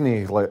 There wasn't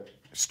any like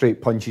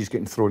straight punches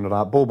getting thrown at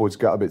that. Bobo's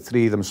got about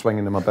 3 of them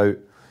swinging them about.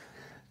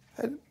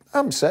 And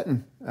I'm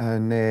sitting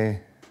and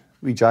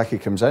wee Jackie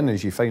comes in,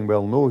 as you fine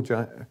well know,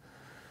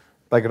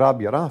 big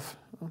rab, you're off.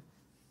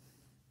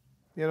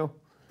 You know,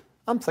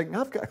 I'm thinking,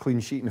 I've got a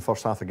clean sheet in the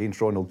first half against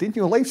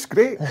Ronaldinho. Life's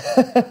great.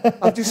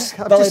 I've just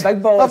helped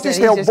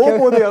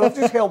Bobo there. I've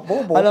just helped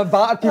Bobo. And I've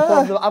battered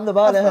people. I'm the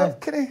man.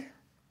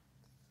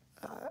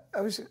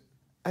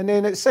 And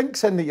then it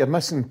sinks in that you're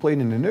missing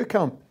playing in the Nou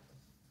Camp.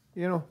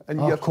 You know, and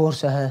of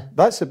course,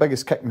 that's the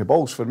biggest kick in the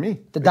balls for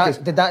me. Did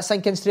that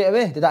sink in straight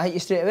away? Did that hit you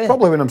straight away?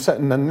 Probably when I'm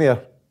sitting in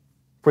there,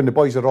 when the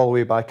boys are all the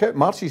way back out.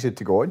 Marcy's had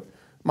to go on.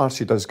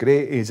 Marcy does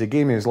great. He's a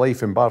game of his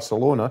life in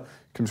Barcelona.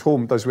 Comes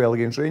home, does well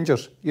against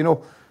Rangers. You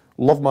know,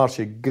 love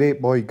Marcy.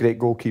 Great boy, great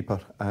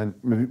goalkeeper, and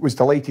was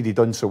delighted he'd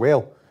done so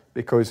well.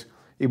 because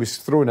he was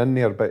thrown in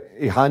there, but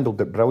he handled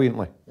it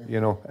brilliantly,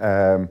 you know.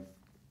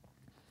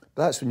 But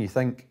that's when you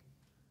think,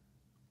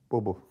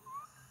 Bobo,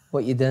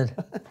 what you done?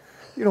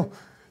 You know,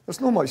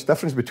 there's not much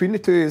difference between the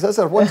two. Is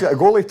there? One's got a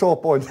goalie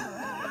top on,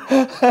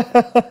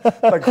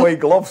 big white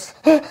gloves.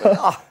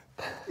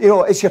 You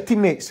know, it's your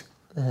teammates.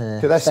 To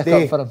this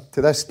day,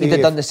 he'd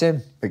have done the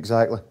same.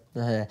 Exactly.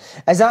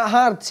 Is that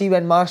hard? See,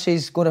 when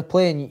Marshy's going to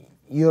play and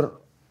you're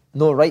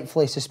not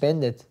rightfully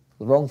suspended,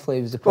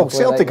 wrongfully was the problem.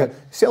 Well,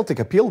 Celtic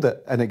appealed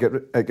it and it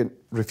got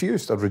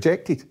refused or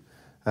rejected.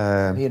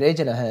 You're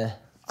raging it,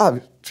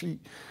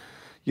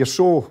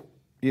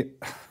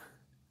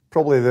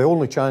 probably the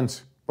only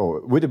chance. Well,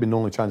 it would have been the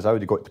only chance I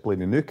would have got to play in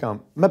the Nou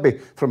Camp. Maybe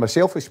from a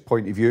selfish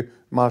point of view,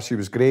 Marshy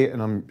was great,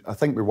 and I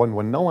think we won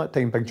 1-0 that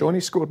time. Big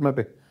Johnny scored,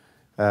 maybe.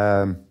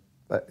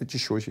 But it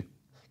just shows you.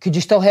 Could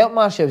you still help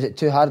Marshy? Was it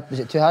too hard? Was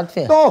it too hard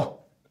for you? No.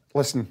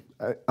 Listen,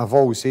 I've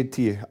always said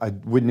to you, I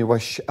wouldn't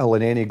wish ill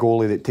on any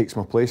goalie that takes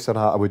my place or that.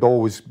 I would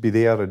always be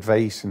there,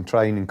 advice, and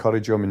try and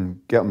encourage him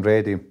and get him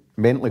ready,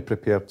 mentally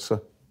prepared.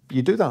 So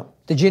you do that.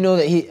 Did you know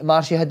that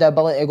Marshy had the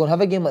ability to go and have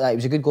a game like that? He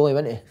was a good goalie,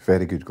 wasn't he?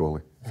 Very good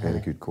goalie. Very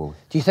good goalie.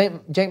 Do you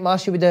think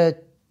Marshy would have...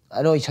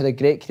 I know he's had a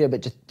great career,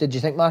 but did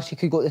you think Marshy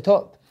could go to the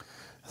top?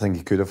 I think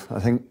he could have.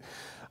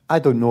 I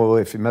don't know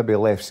if he maybe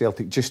left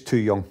Celtic just too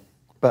young.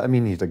 But I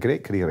mean, he had a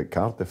great career at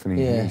Cardiff, and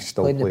he's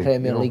still playing in the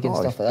Premier League and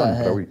stuff like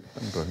that.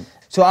 Brilliant.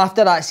 So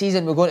after that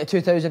season, we're going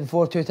to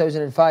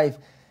 2004-2005.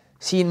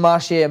 Seeing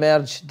Marshy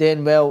emerge,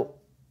 doing well,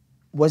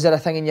 was there a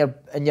thing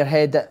in your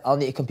head that I'll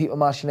need to compete with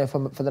Marshy now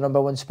for the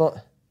number one spot?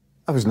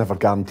 I was never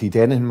guaranteed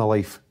anything in my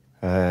life.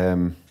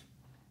 I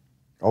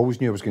always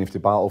knew I was going to have to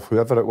battle for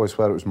whoever it was,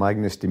 whether it was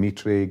Magnus,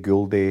 Dimitri,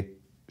 Gouldy,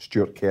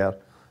 Stuart Kerr.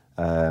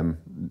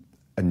 And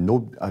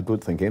no, I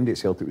don't think anybody at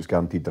Celtic was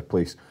guaranteed their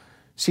place.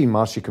 Seeing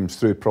Marshy comes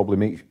through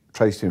probably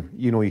tries to,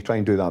 you try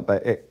and do that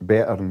bit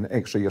better and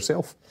extra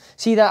yourself.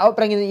 See that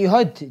upbringing that you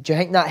had, do you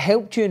think that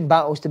helped you in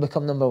battles to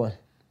become number one?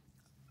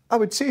 I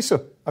would say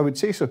so. I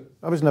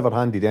was never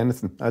handed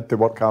anything. I had to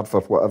work hard for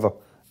whatever,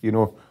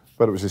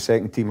 whether it was the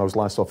second team, I was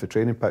last off the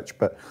training pitch.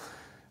 But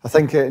I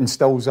think it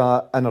instills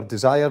that inner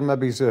desire,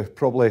 maybe,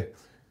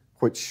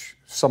 which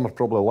some are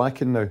probably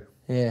lacking now.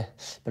 Yeah,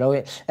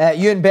 brilliant.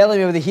 You and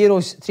Bellamy were the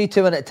heroes,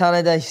 3-2 win at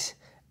Tannadice.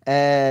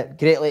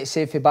 Great late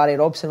save for Barry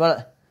Robson,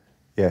 wasn't it?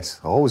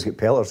 Yes, I always get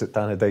pelters at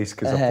Tannadice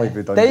because I played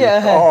with Dundee.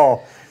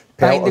 Pelters,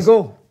 behind the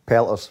goal.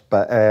 Pelters,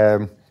 but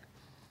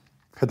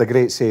had a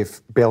great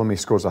save. Bellamy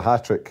scores a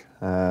hat-trick.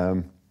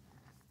 Sorry,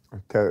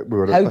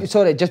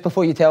 just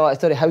before you tell that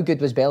story, how good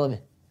was Bellamy?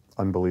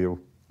 Unbelievable.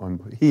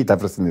 He had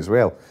everything as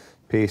well,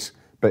 pace.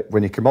 But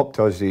when he came up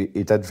to us, he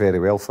did very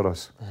well for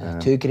us.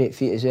 2 great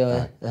feet as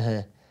well.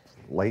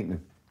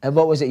 Lightning. And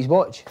what was it, his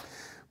watch?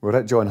 We're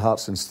at John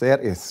Hartson's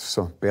 30th,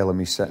 so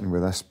Bellamy's sitting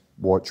with this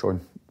watch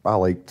on. I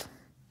liked...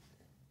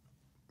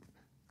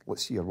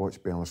 Let's see your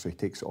watch, Bellamy, so he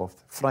takes it off.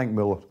 Frank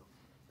Muller.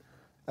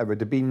 It would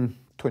have been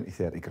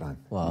 20-30 grand.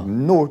 Wow.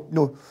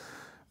 No.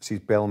 He says,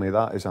 Bellamy,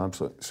 that is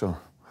absolute... So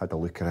I had a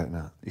look at it and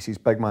that. He says,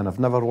 big man, I've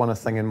never won a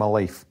thing in my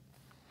life.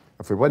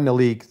 If we win the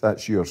league,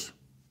 that's yours.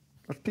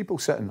 There's people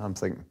sitting, I'm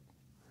thinking.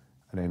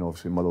 And then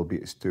obviously Motherwell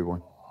beat us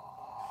 2-1.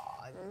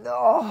 Oh,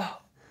 no.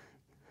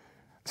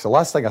 It's the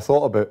last thing I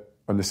thought about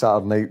on the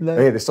Saturday night.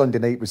 No. The Sunday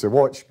night was the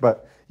watch.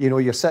 But,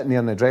 you're sitting there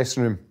in the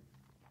dressing room.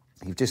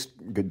 You've just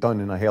got done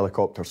in a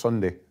helicopter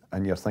Sunday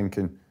and you're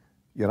thinking,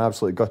 you're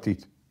absolutely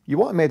gutted. You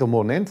want a medal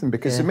more than anything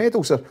because the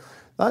medals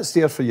that's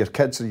there for your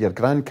kids or your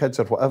grandkids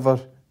or whatever.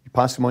 You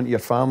pass them on to your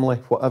family,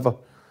 whatever.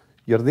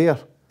 You're there.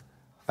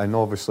 And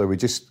obviously we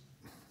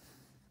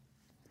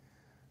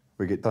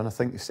get done. I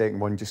think the second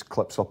one just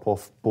clips up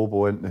off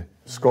Bobo into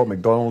Scott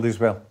McDonald as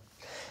well.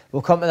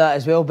 We'll come to that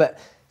as well, but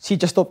see,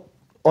 just up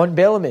on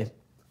Bellamy,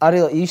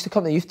 he used to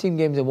come to the youth team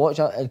games and watch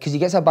it because he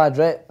gets a bad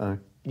rep.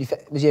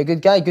 Was he a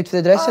good guy, good for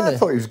the dressing room? I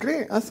thought he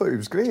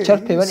was great.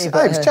 Chirpy, wasn't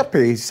he? He was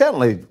chirpy. He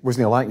certainly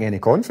wasn't lacking any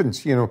confidence,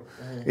 He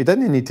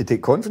didn't need to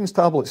take confidence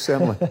tablets,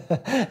 certainly.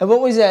 And what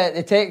was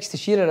the text to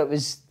Shearer? It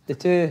was the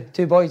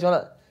two boys,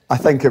 wasn't it? I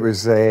think it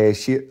was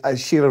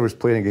Shearer was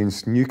playing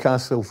against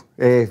Newcastle,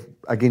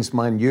 against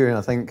Man U, and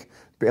I think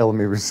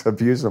Bellamy was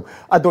abusing him.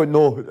 I don't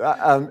know.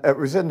 It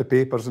was in the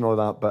papers and all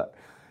that, but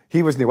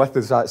he wasn't with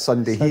us that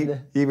Sunday.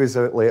 He was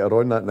out later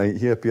on that night.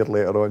 He appeared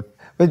later on.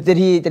 But did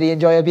he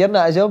enjoy a beer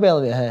night as well,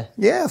 Bellamy?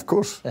 Yeah, of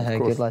course.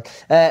 Good lad.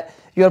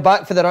 You were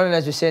back for the running,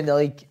 as we say in the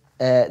league,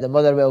 the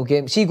Motherwell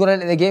game. See, going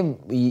into the game,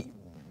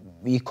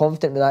 were you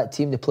confident with that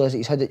team, the players that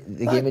he's had at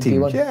the game would be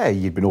one? Yeah,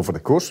 you'd been over the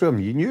course with him.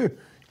 You knew.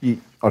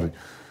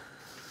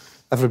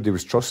 Everybody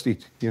was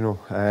trusted,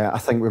 I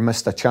think we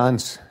missed a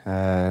chance.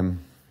 I'm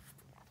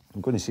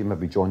going to say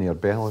maybe Johnny or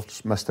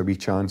Bellers missed a wee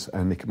chance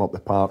and they came up the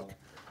park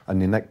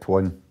and they nicked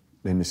one.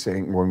 Then the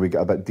second one we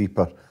got a bit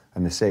deeper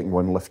and the second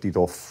one lifted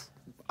off,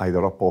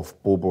 either up off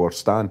Bobo or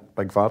Stan,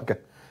 Big Varga.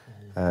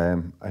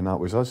 And that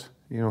was us,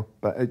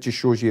 But it just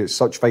shows you it's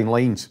such fine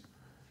lines.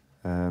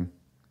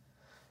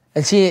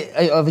 And see,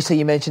 obviously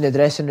you mentioned the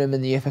dressing room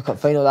in the UEFA Cup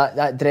final.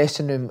 That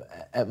dressing room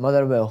at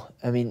Motherwell.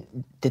 I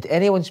mean, did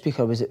anyone speak,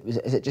 or is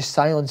it just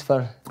silence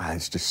for?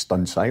 It's just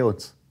stunned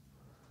silence.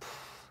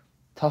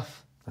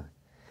 Tough.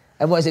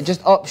 And what is it?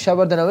 Just up,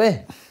 showered and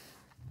away?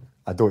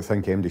 I don't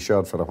think MD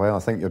showered for a while. I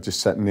think you're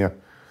just sitting there,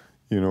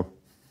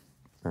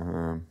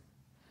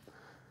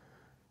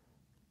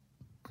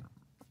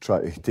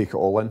 try to take it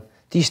all in.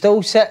 Do you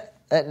still sit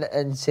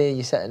and say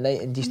you sit at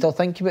night, and do you still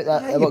think about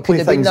that? Yeah, what could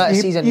have been that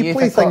season? You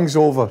play things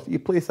over. You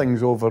play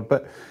things over,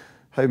 but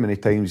how many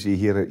times you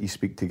hear it? You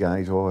speak to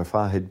guys. Oh, if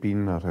I had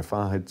been, or if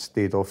I had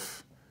stayed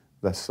off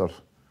this, or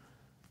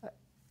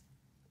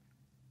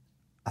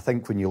I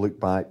think when you look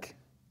back,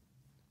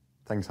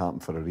 things happen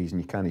for a reason.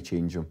 You can't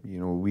change them. It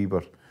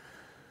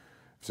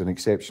was an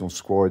exceptional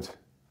squad,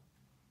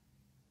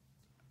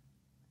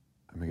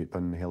 and we got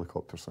done in the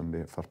helicopter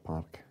Sunday at Fir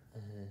Park.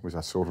 Was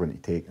a sore one to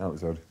take. That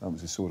was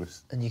the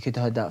sorest. And you could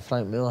have had that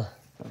Frank Muller.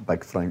 That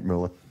big Frank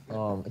Muller.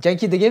 Do you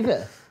think you'd have given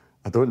it?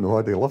 I don't know.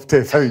 I'd love to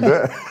have found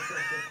it.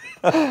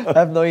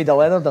 I've no idea,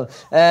 Leonard.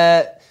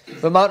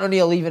 With Martin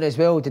O'Neill leaving as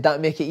well, did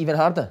that make it even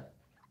harder?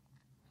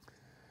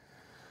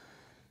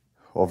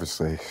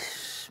 Obviously,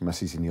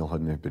 Mrs. O'Neill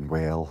hadn't been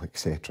well,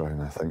 etc.,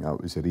 and I think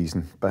that was the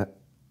reason. But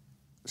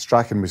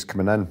Strachan was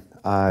coming in.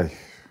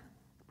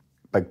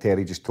 Big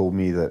Terry just told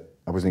me that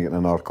I wasn't getting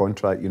another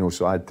contract,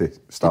 so I had to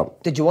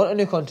start. Did you want a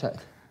new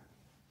contract?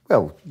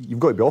 Well, you've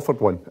got to be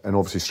offered one, and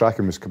obviously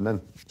Strachan was coming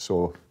in,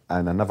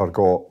 and I never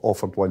got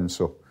offered one,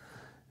 so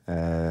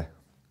I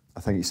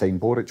think he signed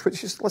Boric,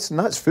 which is, listen,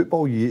 that's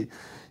football. You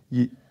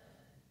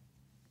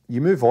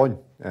move on.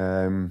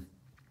 I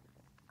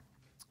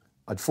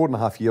had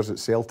 4.5 years at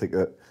Celtic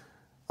that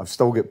I've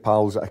still got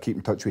pals that I keep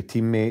in touch with,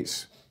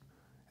 teammates,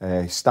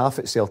 staff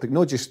at Celtic,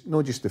 not just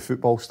the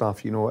football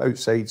staff,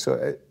 outside.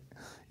 So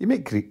you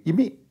meet great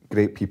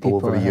people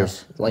over the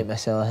years. Like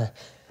myself.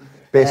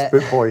 Best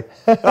boot boy.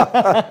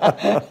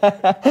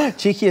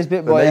 Cheekiest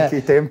boot boy. The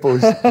Nike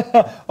Tempos.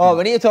 Oh,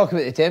 we need to talk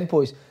about the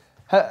Tempos.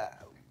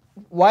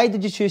 Why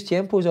did you choose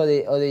Tempos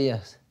all the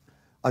years?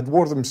 I'd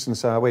wore them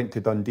since I went to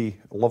Dundee.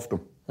 Loved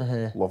them.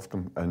 Loved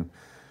them. And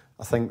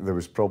I think there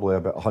was probably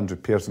about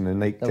 100 pairs in the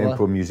Nike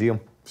Tempo Museum.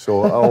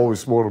 So I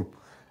always wore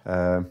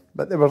them.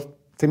 But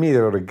to me, they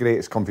were the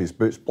greatest, comfiest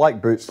boots.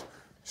 Black boots,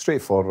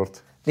 straightforward.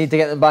 Need to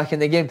get them back in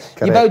the game.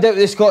 Correct. You bowed out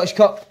with the Scottish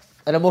Cup.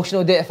 An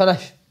emotional day to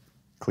finish.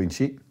 Clean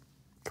sheet.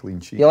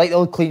 You like the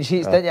old clean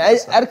sheets, didn't you?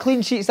 Are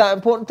clean sheets that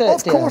important to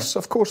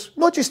Of course.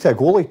 Not just to a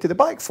goalie, to the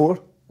back four.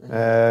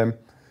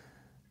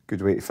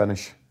 Good way to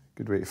finish.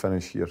 Good way to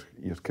finish your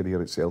career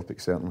at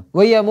Celtic, certainly.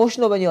 Were you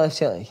emotional when you left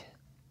Celtic?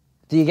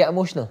 Do you get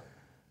emotional?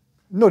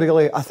 Not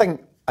really. I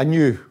think I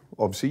knew,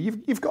 obviously,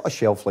 you've got a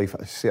shelf life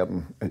at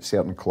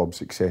certain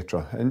clubs,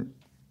 etc. And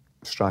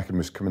Strachan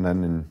was coming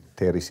in and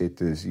Terry said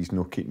to us, he's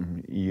no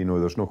keeping,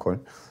 there's no con.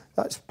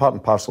 That's part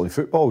and parcel of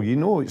football.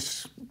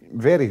 It's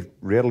very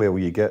rarely will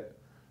you get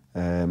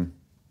a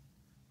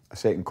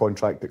second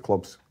contract at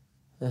clubs.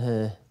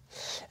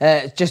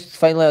 Just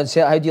finally on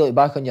set, how do you look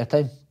back on your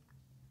time?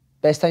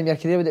 Best time of your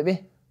career, would it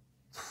be?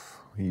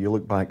 You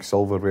look back,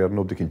 silverware,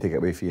 nobody can take it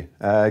away from you.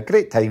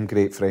 Great time,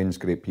 great friends,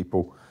 great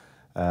people.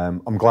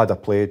 I'm glad I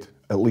played.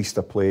 At least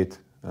I played.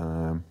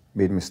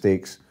 Made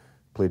mistakes.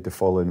 Played the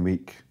following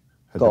week.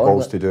 Had the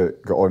balls to do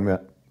it. Got on with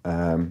it.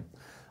 I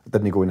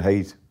didn't go and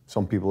hide.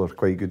 Some people are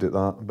quite good at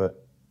that,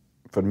 but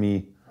for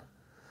me,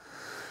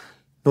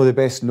 no the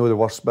best, no the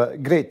worst.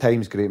 But great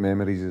times, great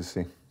memories, as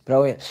I say.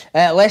 Brilliant.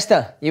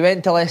 Leicester. You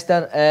went to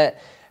Leicester.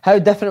 How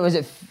different was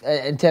it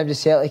in terms of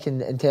Celtic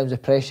and in terms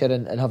of pressure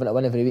and having to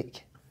win every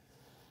week?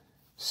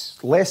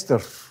 Leicester,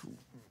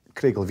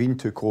 Craig Levein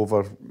took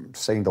over,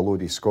 signed a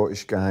load of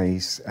Scottish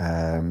guys.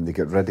 They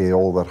got rid of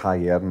all their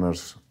high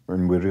earners,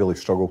 and we really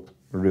struggled.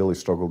 We really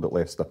struggled at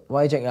Leicester.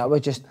 Why do you think that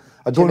was? Just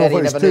I don't know if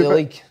it was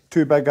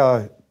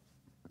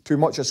too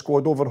much a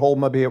squad overhaul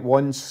maybe at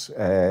once.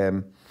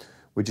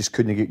 We just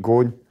couldn't get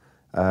going.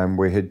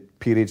 We had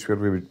periods where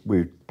we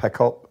would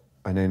pick up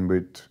and then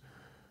we'd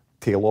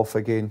tail off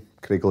again.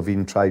 Craig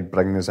Levein tried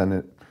bringing us in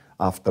at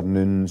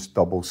afternoons,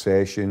 double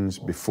sessions,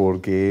 before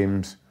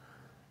games,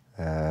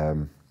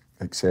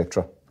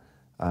 etc.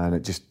 And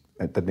it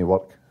didn't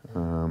work.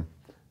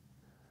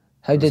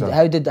 How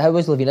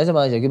was Levein as a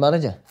manager? Good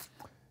manager?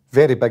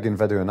 Very big in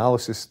video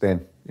analysis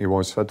then, he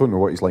was. I don't know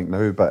what he's like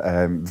now, but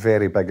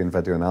very big in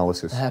video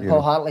analysis.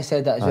 Paul Hartley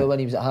said that as well when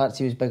he was at Hearts,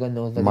 he was big on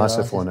the video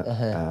massive analysis.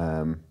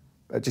 On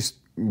it.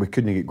 We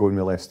couldn't get going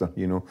with Leicester,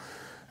 It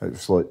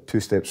was like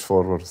 2 steps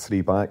forward, 3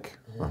 back.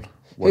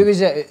 Who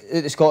was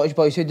it, the Scottish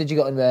boys? Who did you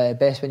get on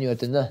best when you were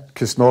doing that?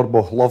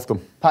 Kisnorbo, loved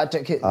him.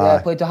 Patrick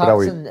played to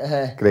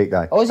Hearts. Great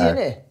guy. Oh, was he, isn't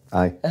he?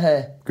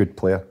 Aye. Good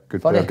player.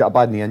 Got a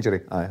bad knee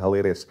injury. Aye,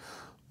 hilarious.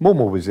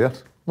 Momo was there.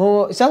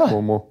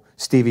 Momo.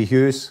 Stevie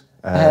Hughes.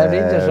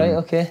 Rangers, right,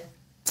 okay.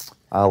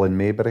 Alan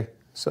Maybury.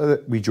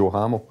 So we Joe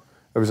Hamill.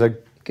 It was a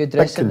good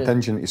big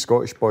contingent of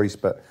Scottish boys,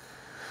 but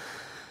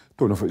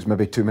don't know if it was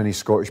maybe too many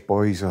Scottish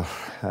boys or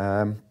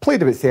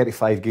played about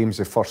 35 games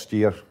the first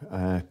year,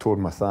 tore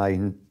my thigh,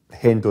 and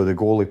Hendo, the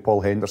goalie,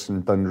 Paul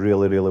Henderson, done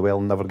really, really well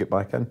and never get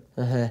back in.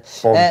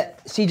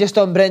 See, just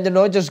on Brendan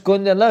Rodgers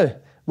going there now,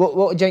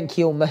 what do you think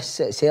he'll miss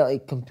at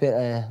Celtic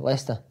compared to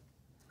Leicester?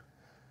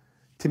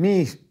 To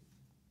me,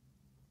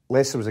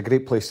 Leicester was a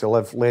great place to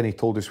live. Lenny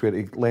told us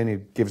Lenny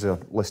gives a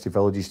list of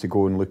villages to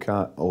go and look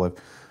at or live.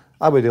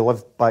 I would have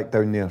lived back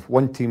down there.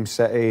 One team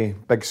city,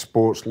 big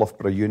sports,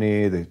 Loughborough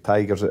Uni, the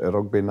Tigers at the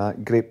rugby and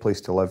that. Great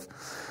place to live.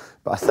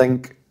 But I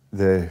think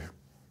the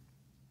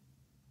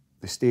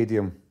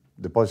stadium,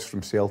 the buzz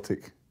from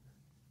Celtic,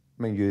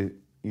 mind you,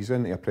 he's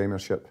into a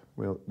Premiership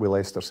with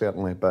Leicester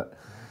certainly, but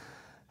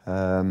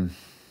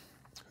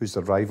who's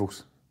their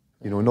rivals?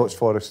 Notts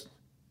Forest,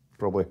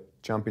 probably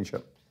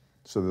Championship.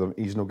 So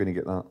he's not going to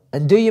get that.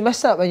 And do you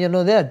miss that when you're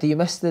not there? Do you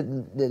miss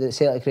the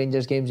Celtic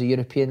Rangers games, the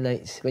European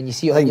nights, when you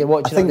see it when you're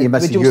watching it?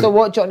 Would you still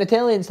watch it on the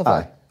telly and stuff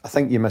like that? I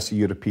think you miss the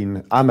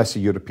European. I miss the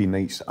European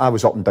nights. I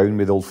was up and down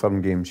with Old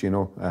Firm games,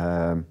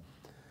 highs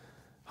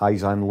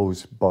and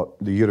lows. But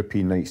the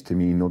European nights, to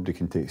me, nobody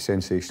can take.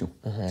 Sensational.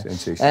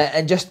 Sensational.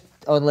 And just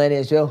on Lenny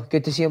as well,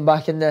 good to see him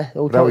back in the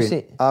Old Trafford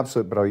seat.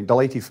 Absolutely brilliant.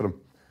 Delighted for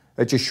him.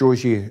 It just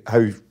shows you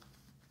how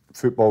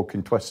football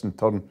can twist and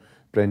turn.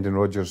 Brendan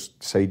Rodgers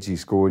decides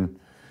he's going.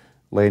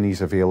 Lenny's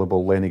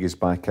available. Lenny gets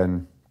back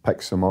in,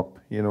 picks him up.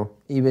 He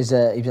was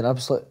an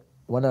absolute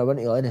winner,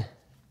 wasn't he, Lenny?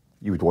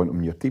 You would want him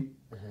in your team.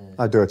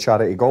 I do a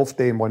charity golf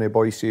day, and one of the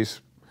boys says,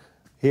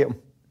 "Hate him."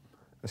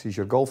 I says,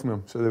 "You're golfing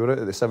him." So they were out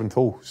at the 7th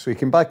hole. So he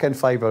came back in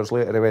 5 hours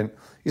later. He went,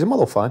 he's a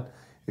Motherwell fan.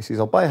 He says,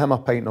 "I'll buy him a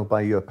pint and I'll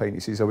buy you a pint." He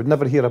says, "I would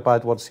never hear a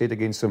bad word said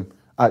against him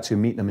actually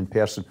meeting him in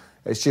person.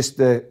 It's just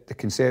the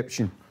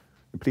conception,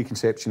 the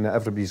preconception that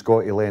everybody's got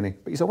of Lenny.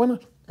 But he's a winner.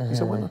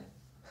 He's a winner."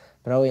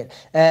 Brilliant.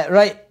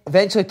 Right,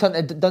 eventually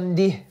turned to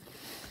Dundee,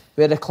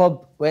 where the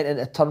club went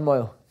into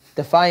turmoil.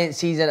 Defiant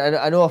season.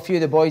 I know a few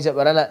of the boys that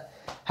were in it.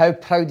 How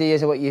proud he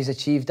is of what he's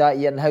achieved that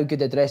year and how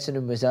good a dressing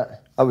room was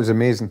that? That was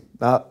amazing.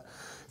 That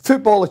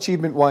football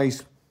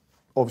achievement-wise,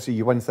 obviously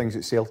you win things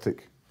at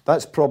Celtic.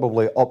 That's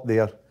probably up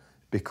there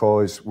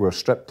because we were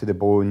stripped to the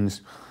bones.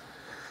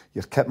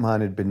 Your kit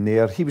man had been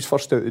there. He was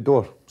first out the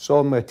door. Saw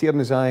him with a tear in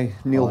his eye.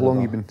 Neil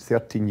Long, he'd been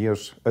 13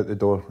 years out the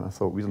door. I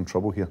thought, we're in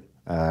trouble here.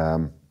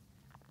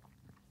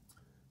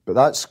 But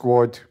that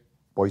squad,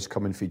 boys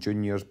coming for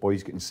juniors,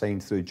 boys getting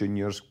signed through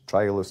juniors,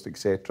 trialists,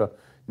 etc.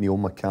 Neil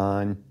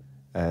McCann,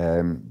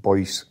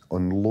 boys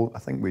on loan. I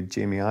think we had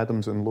Jamie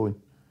Adams on loan.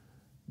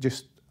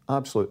 Just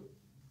absolute.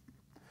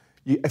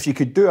 If you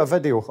could do a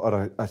video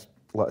or a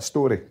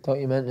story,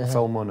 documentary, a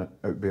film on it,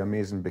 it would be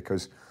amazing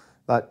because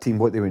that team,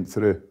 what they went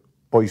through,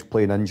 boys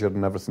playing injured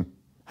and everything.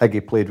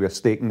 Higgy played with a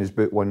stake in his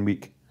boot one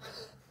week.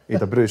 He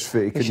had a bruised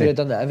foot. He should have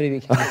done that every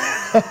week.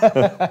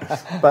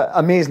 But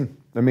amazing.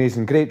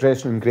 Great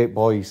dressing room, great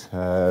boys.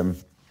 How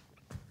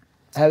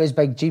was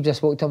Big Jeebs? I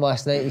spoke to him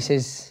last night. He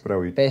says,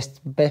 brilliant.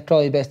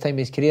 Probably the best time of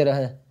his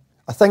career.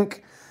 I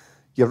think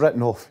you're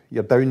written off.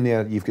 You're down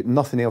there. You've got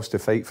nothing else to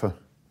fight for.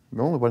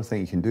 The only one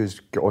thing you can do is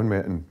get on with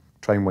it and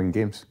try and win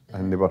games.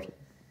 And they were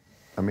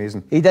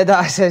amazing. He did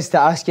ask to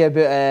ask you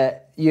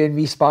about you and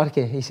me,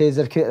 Sparky. He says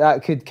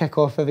that could kick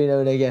off every now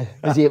and again.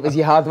 Was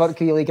he hard work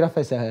with Lee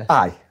Griffiths?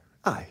 Aye.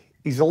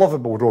 He's a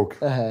lovable rogue.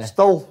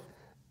 Still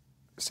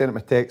sent him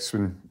a text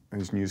when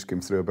his news came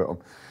through about him.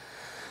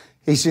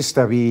 He's just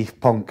a wee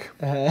punk.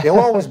 He'll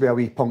always be a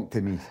wee punk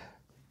to me.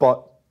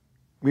 But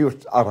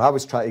I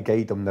was trying to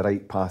guide him the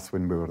right path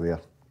when we were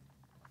there.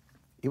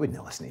 He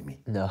wouldn't listen to me.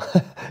 No.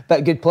 But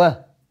a good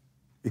player.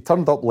 He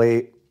turned up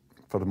late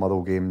for the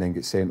Motherwell game and then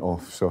got sent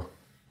off, so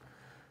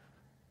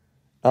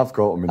I've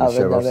got him in the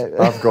showers.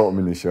 I've got him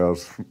in the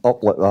showers,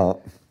 up like that.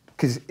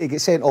 Because he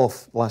gets sent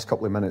off the last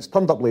couple of minutes.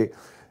 Turned up late.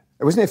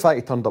 It wasn't the fact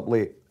he turned up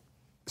late.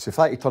 It's the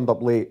fact he turned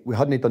up late. We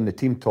hadn't done the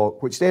team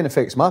talk, which then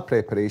affects my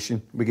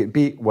preparation. We get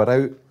beat, we're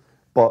out.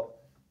 But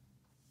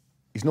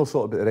he's not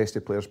thought about the rest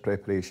of the players'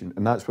 preparation.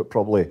 And that's what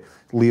probably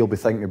Lee will be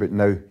thinking about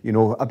now.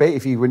 I bet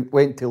if he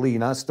went to Lee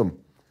and asked him,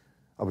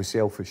 I was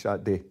selfish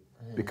that day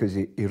because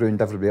he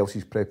ruined everybody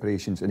else's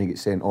preparations and he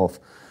gets sent off.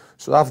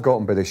 So I've got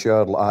him by the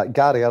shower like that.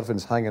 Gary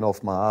Irvin's hanging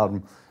off my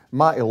arm.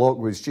 Matty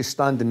Lockwood's just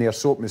standing there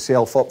soaping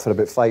himself up for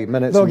about 5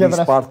 minutes and wee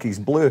Sparky's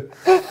blue.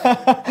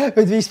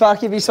 Would wee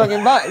Sparky be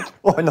swinging back?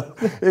 Oh no,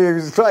 he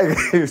was trying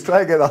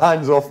to get the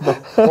hands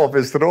off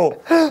his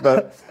throat.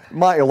 But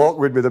Matty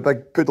Lockwood with the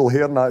big poodle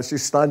hair and that's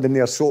just standing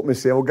there soaping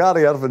himself.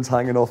 Gary Irvin's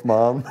hanging off my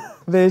arm.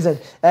 Amazing.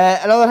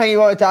 Another thing he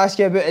wanted to ask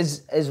you about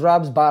is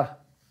Rab's bar.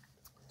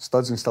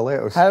 Studs and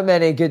Stilettos. How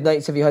many good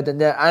nights have you had in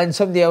there? And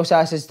somebody else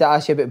asked us to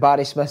ask you about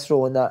Barry Smith's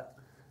role in that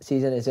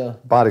season as well.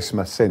 Barry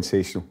Smith,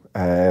 sensational.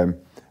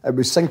 It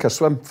was sink or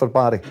swim for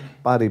Barry.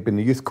 Barry being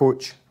the youth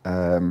coach.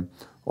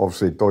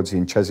 Obviously, Doddsy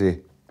and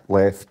Chizzy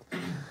left.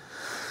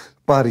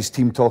 Barry's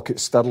team talk at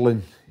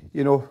Stirling.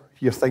 You're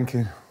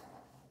thinking,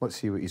 let's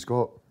see what he's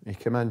got. He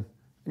came in,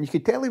 and you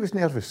could tell he was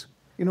nervous.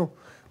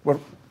 We're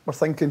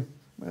thinking,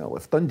 well,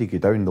 if Dundee go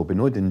down, there'll be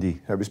no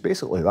Dundee. It was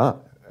basically that.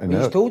 And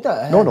you told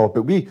that? No,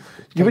 but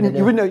you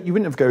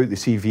wouldn't have got out the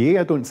CVA.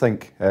 I don't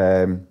think.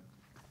 The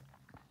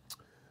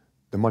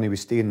money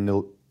was staying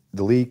in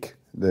the league.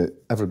 That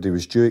everybody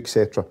was due,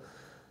 etc.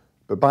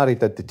 But Barry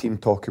did the team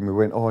talk and we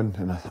went on,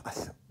 and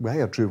we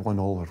either drew 1-1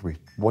 or we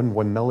won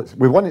 1-0.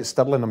 We won at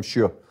Stirling, I'm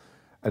sure.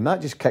 And that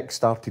just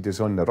kick-started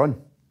us on the run.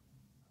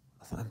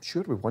 I'm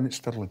sure we won at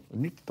Stirling. I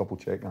need to double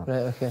check that.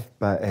 Right, okay.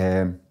 But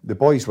the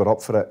boys were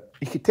up for it.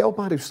 You could tell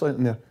Barry was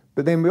sitting there.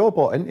 But then we all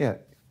bought into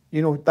it.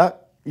 You know,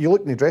 that you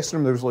looked in the dressing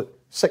room, there was like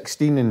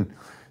 16 and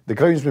the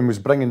groundsman was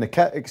bringing the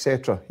kit,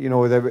 etc. You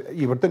know,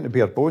 you were down to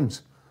bare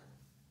bones.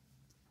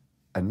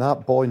 And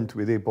that bond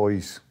with the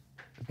boys...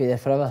 Be there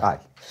forever. Aye.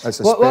 It's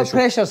a What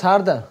pressure's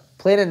harder?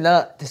 Playing in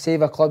that to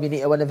save a club you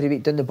need to win every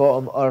week down the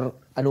bottom, or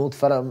an Old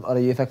Firm or a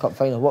UEFA Cup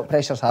final? What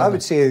pressure's harder? I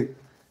would say,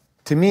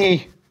 to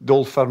me, the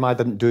Old Firm I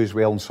didn't do as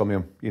well in some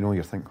of them. You know,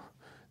 you think.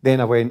 Then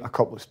I went a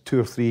couple of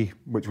 2 or 3,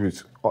 which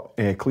was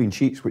clean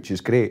sheets, which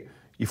is great.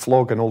 You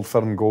flog an Old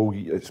Firm goal,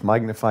 it's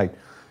magnified.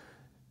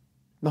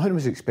 Nothing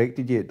was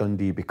expected yet at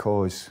Dundee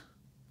because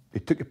they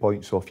took the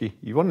points off you.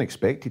 You weren't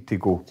expected to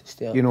go.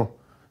 You know,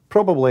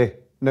 probably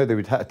now they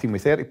would hit a team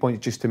with 30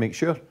 points just to make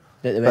sure.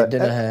 That they went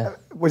down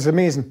it was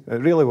amazing.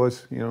 It really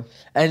was, you know.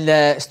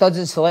 And Studs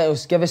and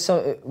Stilettos, give us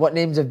what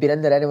names have been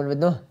in there anyone would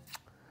know?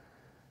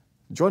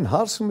 John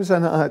Harrison was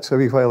in it actually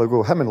a wee while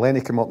ago. Him and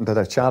Lenny came up and did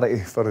a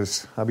charity for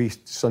a wee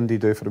Sunday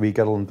do for a wee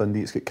girl in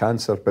Dundee that's got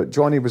cancer. But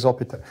Johnny was up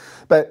at it.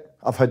 But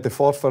I've had the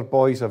Forfar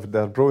boys, I've had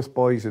the Arbroath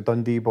boys, the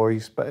Dundee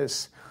boys, but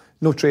it's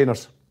no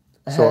trainers.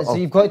 So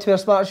you've got to wear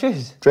smart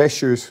shoes? Dress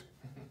shoes.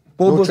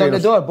 Bobo's on the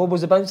door,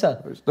 Bobo's the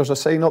bouncer. There's a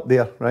sign up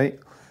there, right?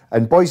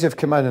 And boys have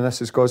come in, and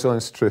this is God's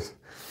honest truth.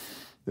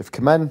 They've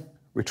come in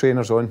with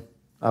trainers on.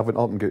 I went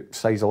up and got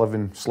size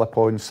 11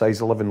 slip-on,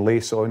 size 11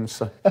 lace-on.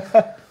 So.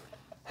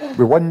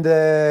 We won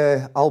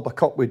the Alba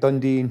Cup with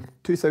Dundee in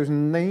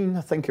 2009,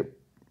 I think.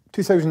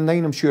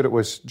 2009, I'm sure it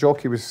was.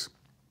 Jockey was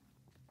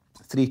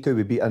 3-2,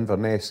 we beat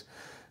Inverness.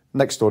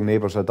 Next door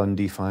neighbour's a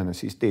Dundee fan. I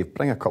says, Dave,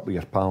 bring a couple of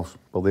your pals.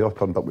 Well, they all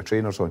turned up with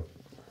trainers on.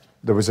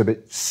 There was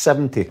about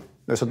 70.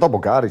 It's a double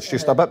garage,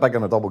 just a bit bigger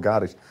than a double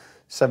garage.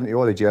 70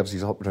 all the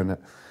jerseys up around it.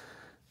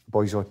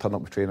 Boys all turned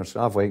up with trainers.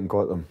 I've went and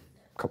got them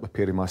a couple of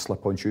pair of my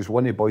slip-on shoes.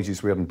 One of the boys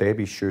is wearing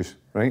Debbie's shoes,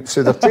 right?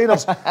 So their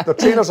trainers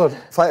are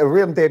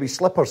wearing Debbie's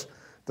slippers.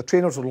 The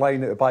trainers were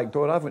lying at the back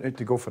door. I went out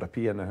to go for a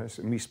pee in the house,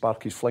 and me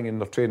Sparky's flinging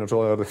their trainers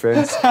all over the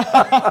fence.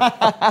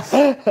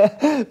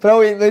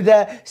 Brilliant.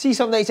 Would see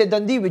some nights at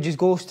Dundee, would you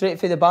go straight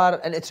for the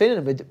bar into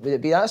training? Would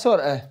it be that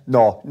sort of?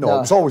 No. It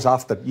was always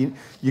after. You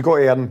got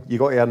to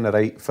earn the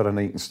right for a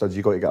night in Studs.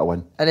 You got to get a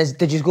win. And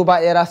did you go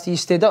back there after you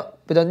stayed up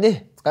with Dundee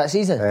that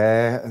season?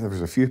 There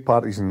was a few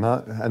parties in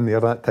there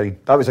that time.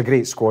 That was a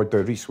great squad.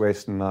 The Rhys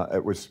West and that.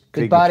 It was.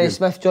 Did Barry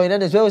Smith join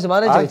in as well as the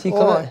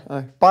manager?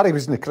 Aye. Barry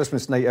was in the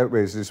Christmas night out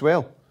with us as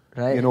well.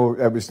 Right. You know,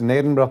 it was in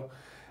Edinburgh.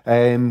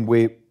 I'm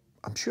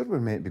sure we were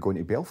meant to be going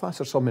to Belfast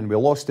or something. We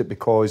lost it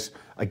because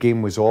a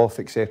game was off,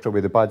 etc.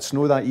 with the bad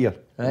snow that year.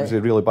 Right. It was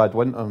a really bad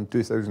winter in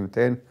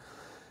 2010.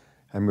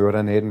 And we were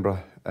in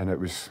Edinburgh and it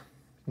was...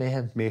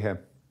 Mayhem.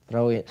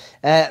 Brilliant.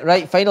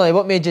 Right, finally,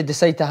 what made you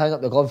decide to hang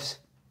up the gloves?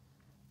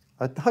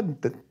 I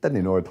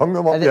didn't know I'd hung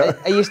them up yet.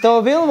 Are you still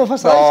available for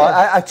selection?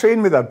 No, I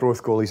train with our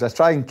Arbroath goalies. I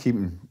try and keep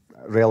them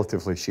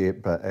relatively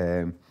shape, but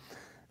it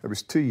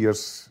was 2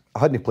 years... I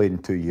hadn't played in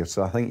 2 years,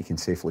 so I think you can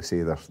safely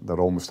say they're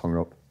almost hung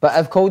up. But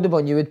if called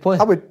upon, you would play?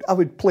 I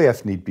would play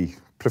if need be.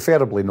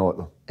 Preferably not,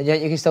 though. And you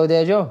think you can still do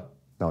a job?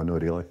 No,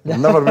 not really. I've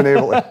never been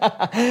able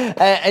to.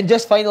 And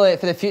just finally,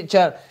 for the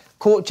future,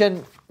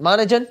 coaching,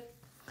 managing?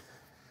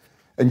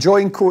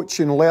 Enjoying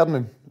coaching,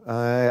 learning.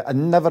 I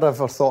never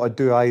ever thought I'd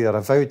do either. I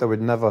vowed I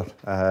would never.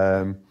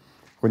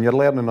 When you're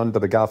learning under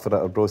the gaffer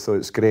at Arbroath,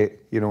 it's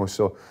great, you know,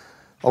 so...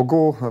 I'll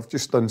go. I've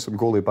just done some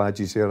goalie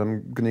badges here.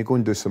 I'm going to go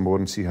and do some more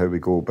and see how we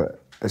go.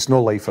 But it's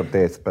no life or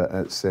death, but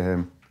it's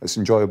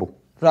enjoyable.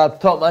 Rob,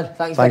 top man.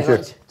 Thanks very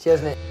much.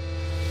 Cheers, mate.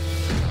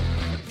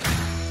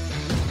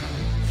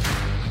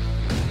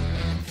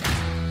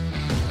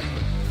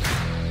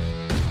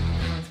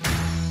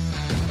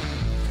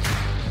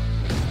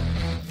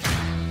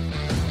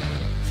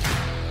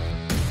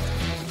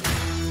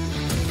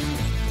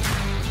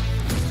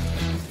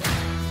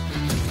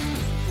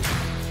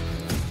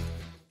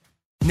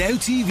 Now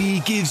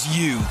TV gives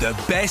you the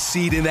best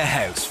seat in the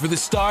house for the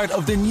start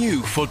of the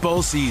new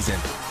football season.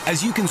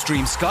 As you can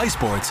stream Sky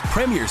Sports,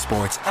 Premier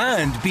Sports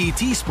and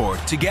BT Sport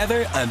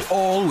together and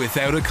all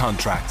without a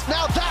contract.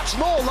 Now that's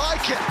more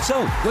like it!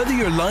 So, whether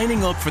you're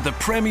lining up for the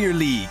Premier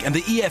League and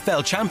the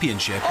EFL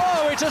Championship...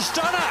 Oh, it's a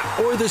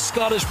stunner! ...or the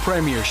Scottish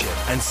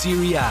Premiership and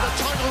Serie A...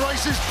 The title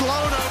race is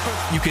blown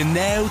open! You can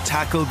now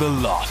tackle the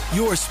lot.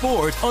 Your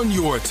sport on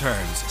your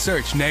terms.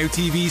 Search Now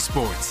TV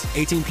Sports.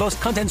 18 plus,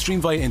 content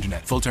streamed via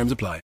internet. Full terms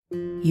apply.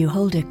 You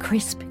hold a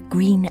crisp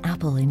green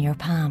apple in your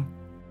palm.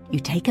 You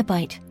take a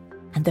bite,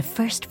 and the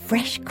first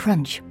fresh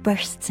crunch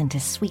bursts into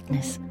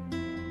sweetness.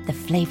 The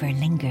flavour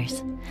lingers,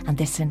 and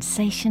the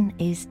sensation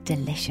is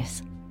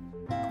delicious.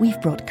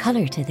 We've brought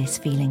colour to this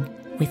feeling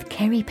with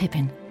Kerry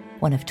Pippin,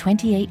 one of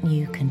 28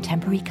 new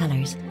contemporary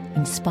colours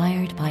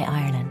inspired by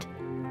Ireland.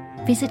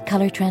 Visit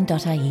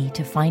colourtrend.ie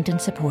to find and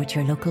support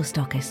your local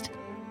stockist.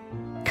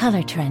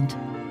 Colour Trend,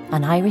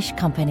 an Irish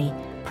company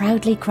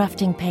proudly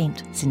crafting paint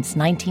since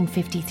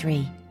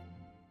 1953.